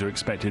big things are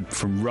expected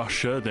from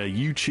Russia. Their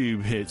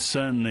YouTube hits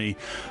certainly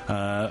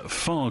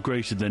far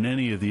greater than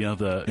any of the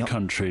other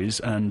countries.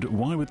 And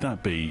why would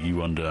that be, you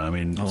wonder? I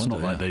mean, it's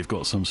not like they've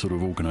got some sort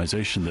of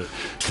organisation that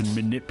can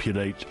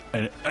manipulate...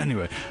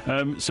 Anyway,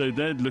 so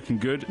they're looking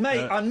good.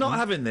 Mate, I'm not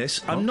having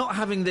this. I'm not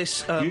having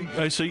this... So are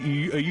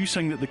you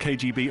saying that the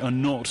KGB are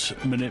not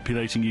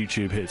manipulating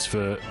YouTube hits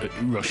for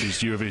Russia's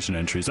Eurovision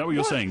entry? Is that what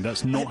you're saying?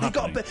 That's not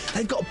happening?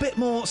 They've got a bit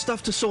more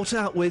stuff to sort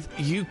out with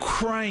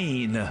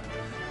Ukraine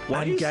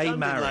and gay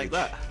marriage. Like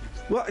that?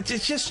 Well,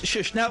 it's just...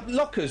 Shush. Now,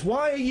 Lockers,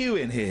 why are you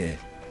in here?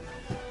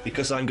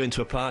 Because I'm going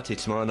to a party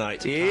tomorrow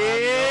night.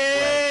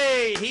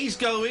 Yay! He's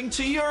going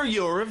to your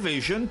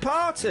Eurovision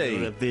party.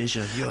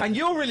 Eurovision. And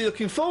you're really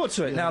looking forward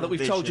to it now that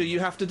we've told you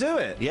have to do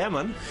it. Yeah,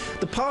 man.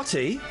 The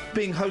party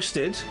being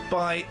hosted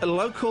by a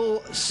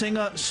local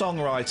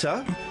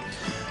singer-songwriter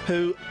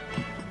who...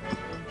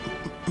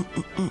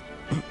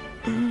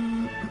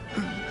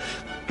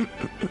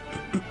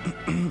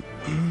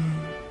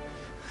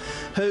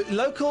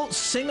 local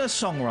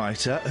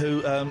singer-songwriter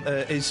who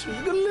is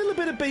a little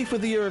bit of beef with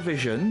the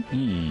Eurovision.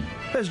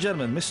 There's a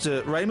gentleman,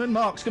 Mr. Raymond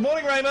Marks. Good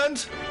morning,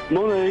 Raymond.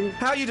 Morning.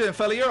 How you doing,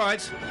 fella? You all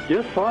right?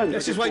 Yes, fine.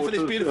 Let's just wait for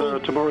this beautiful...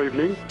 tomorrow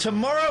evening.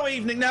 Tomorrow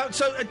evening. Now,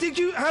 so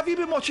have you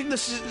been watching the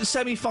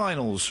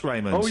semi-finals,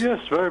 Raymond? Oh, yes,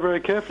 very, very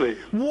carefully.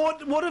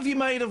 What have you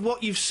made of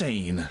what you've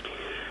seen?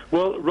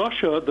 Well,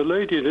 Russia, the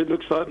lady in it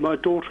looks like my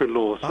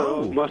daughter-in-law,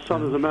 so my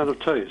son is a man of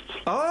taste.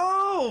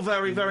 Oh,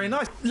 very, very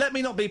nice. Let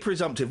me not be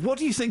presumptive. What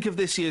do you think of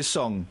this year's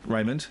song,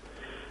 Raymond?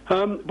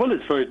 Well,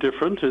 it's very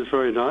different. It's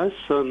very nice,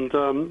 and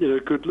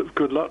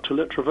good luck to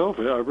Electra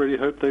Velvet. I really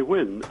hope they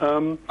win.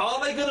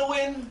 Are they going to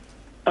win?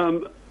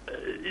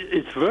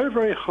 It's very,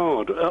 very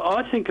hard.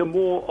 I think a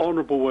more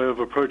honourable way of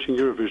approaching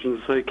Eurovision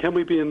is to say, can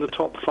we be in the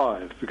top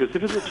 5? Because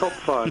if it's the top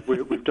 5,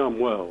 we've done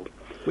well.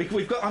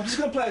 We've got. I'm just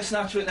going to play a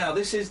snatch of it now.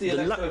 This is the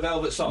Electro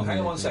Velvet song. Hang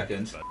on 1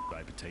 second.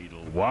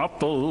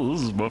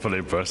 Waffles,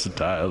 waffly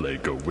versatile. They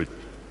go with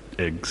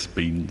eggs,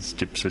 beans,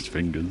 chips, fish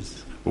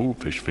fingers. Oh,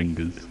 fish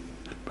fingers.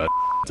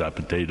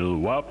 Potato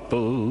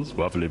waffles,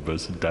 waffly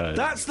versatile.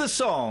 That's the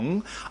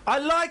song. I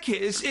like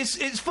it.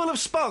 It's full of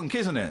spunk,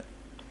 isn't it?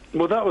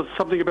 Well, that was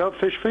something about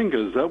fish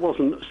fingers. That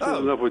wasn't Still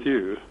in Love with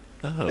You.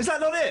 Oh. Is that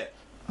not it?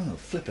 Oh,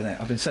 flipping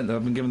it. I've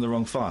been given the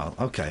wrong file.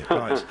 OK,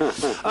 right.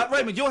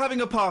 Raymond, you're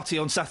having a party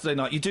on Saturday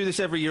night. You do this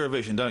every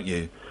Eurovision, don't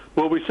you?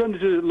 Well, we certainly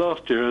did it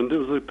last year, and it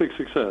was a big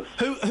success.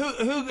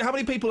 How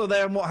many people are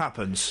there, and what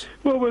happens?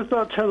 Well, there's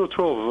about 10 or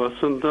 12 of us,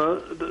 and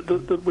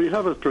we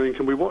have a drink,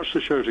 and we watch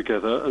the show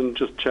together and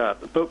just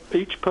chat. But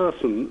each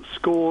person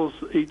scores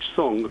each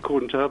song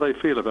according to how they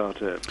feel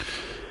about it.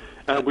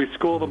 And we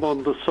score them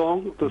on the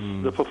song,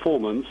 the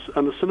performance,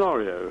 and the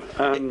scenario.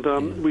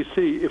 And we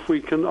see if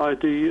we can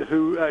ID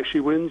who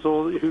actually wins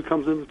or who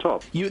comes in the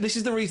top. This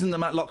is the reason that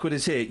Matt Lockwood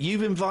is here.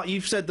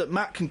 You've said that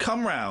Matt can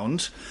come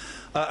round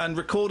and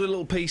record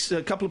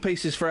a couple of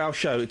pieces for our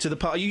show to the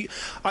party.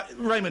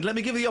 Raymond, let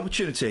me give you the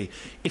opportunity.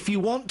 If you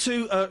want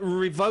to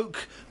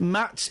revoke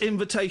Matt's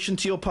invitation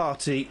to your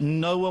party,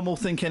 no one will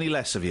think any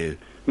less of you.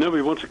 No,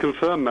 we want to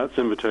confirm Matt's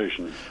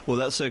invitation. Well,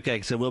 that's okay,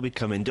 because I will be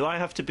coming. Do I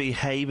have to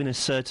behave in a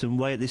certain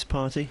way at this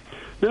party?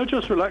 No,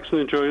 just relax and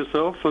enjoy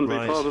yourself and be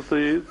part of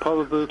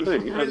the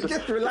thing.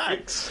 Just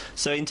relax.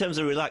 So, in terms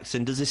of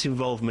relaxing, does this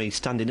involve me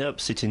standing up,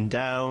 sitting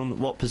down?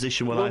 What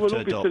position will I have to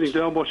adopt? We'll be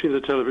sitting down, watching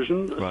the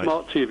television,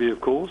 smart TV,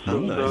 of course. Oh,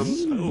 and,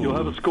 nice. You'll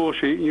have a score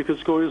sheet and you can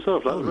score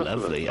yourself. Like Oh,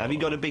 lovely. Have you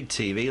got a big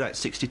TV, like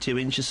 62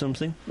 inch or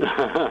something?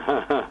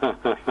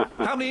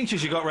 How many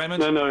inches you got,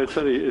 Raymond? No, it's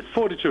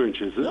 42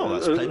 inches. No,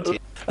 that's plenty.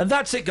 And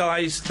that's it,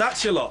 guys.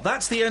 That's your lot.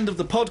 That's the end of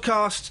the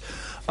podcast.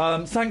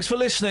 Thanks for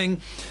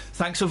listening.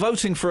 Thanks for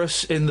voting for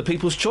us in the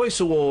People's Choice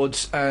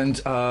Awards. And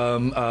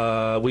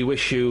we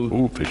wish you...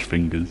 Oh, fish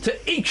fingers. To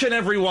each and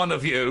every one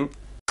of you.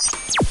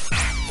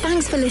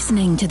 Thanks for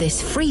listening to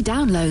this free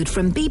download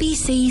from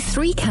BBC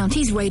Three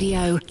Counties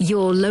Radio,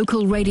 your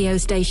local radio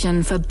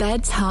station for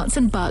beds, hearts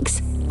and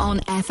bucks, on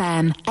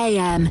FM,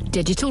 AM,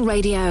 digital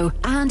radio,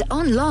 and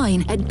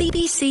online at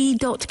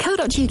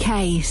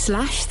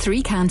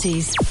bbc.co.uk/Three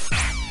Counties.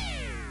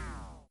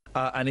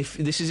 And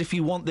if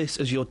you want this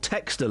as your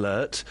text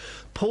alert,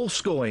 Paul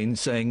Scoyne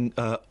saying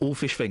all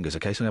fish fingers.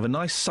 Okay, so we have a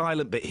nice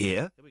silent bit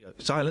here. Here we go.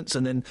 Silence,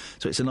 and then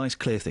so it's a nice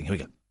clear thing. Here we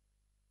go.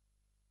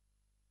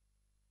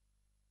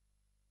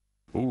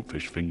 Oh,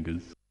 fish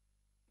fingers.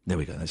 There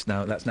we go. That's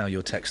now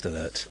your text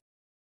alert.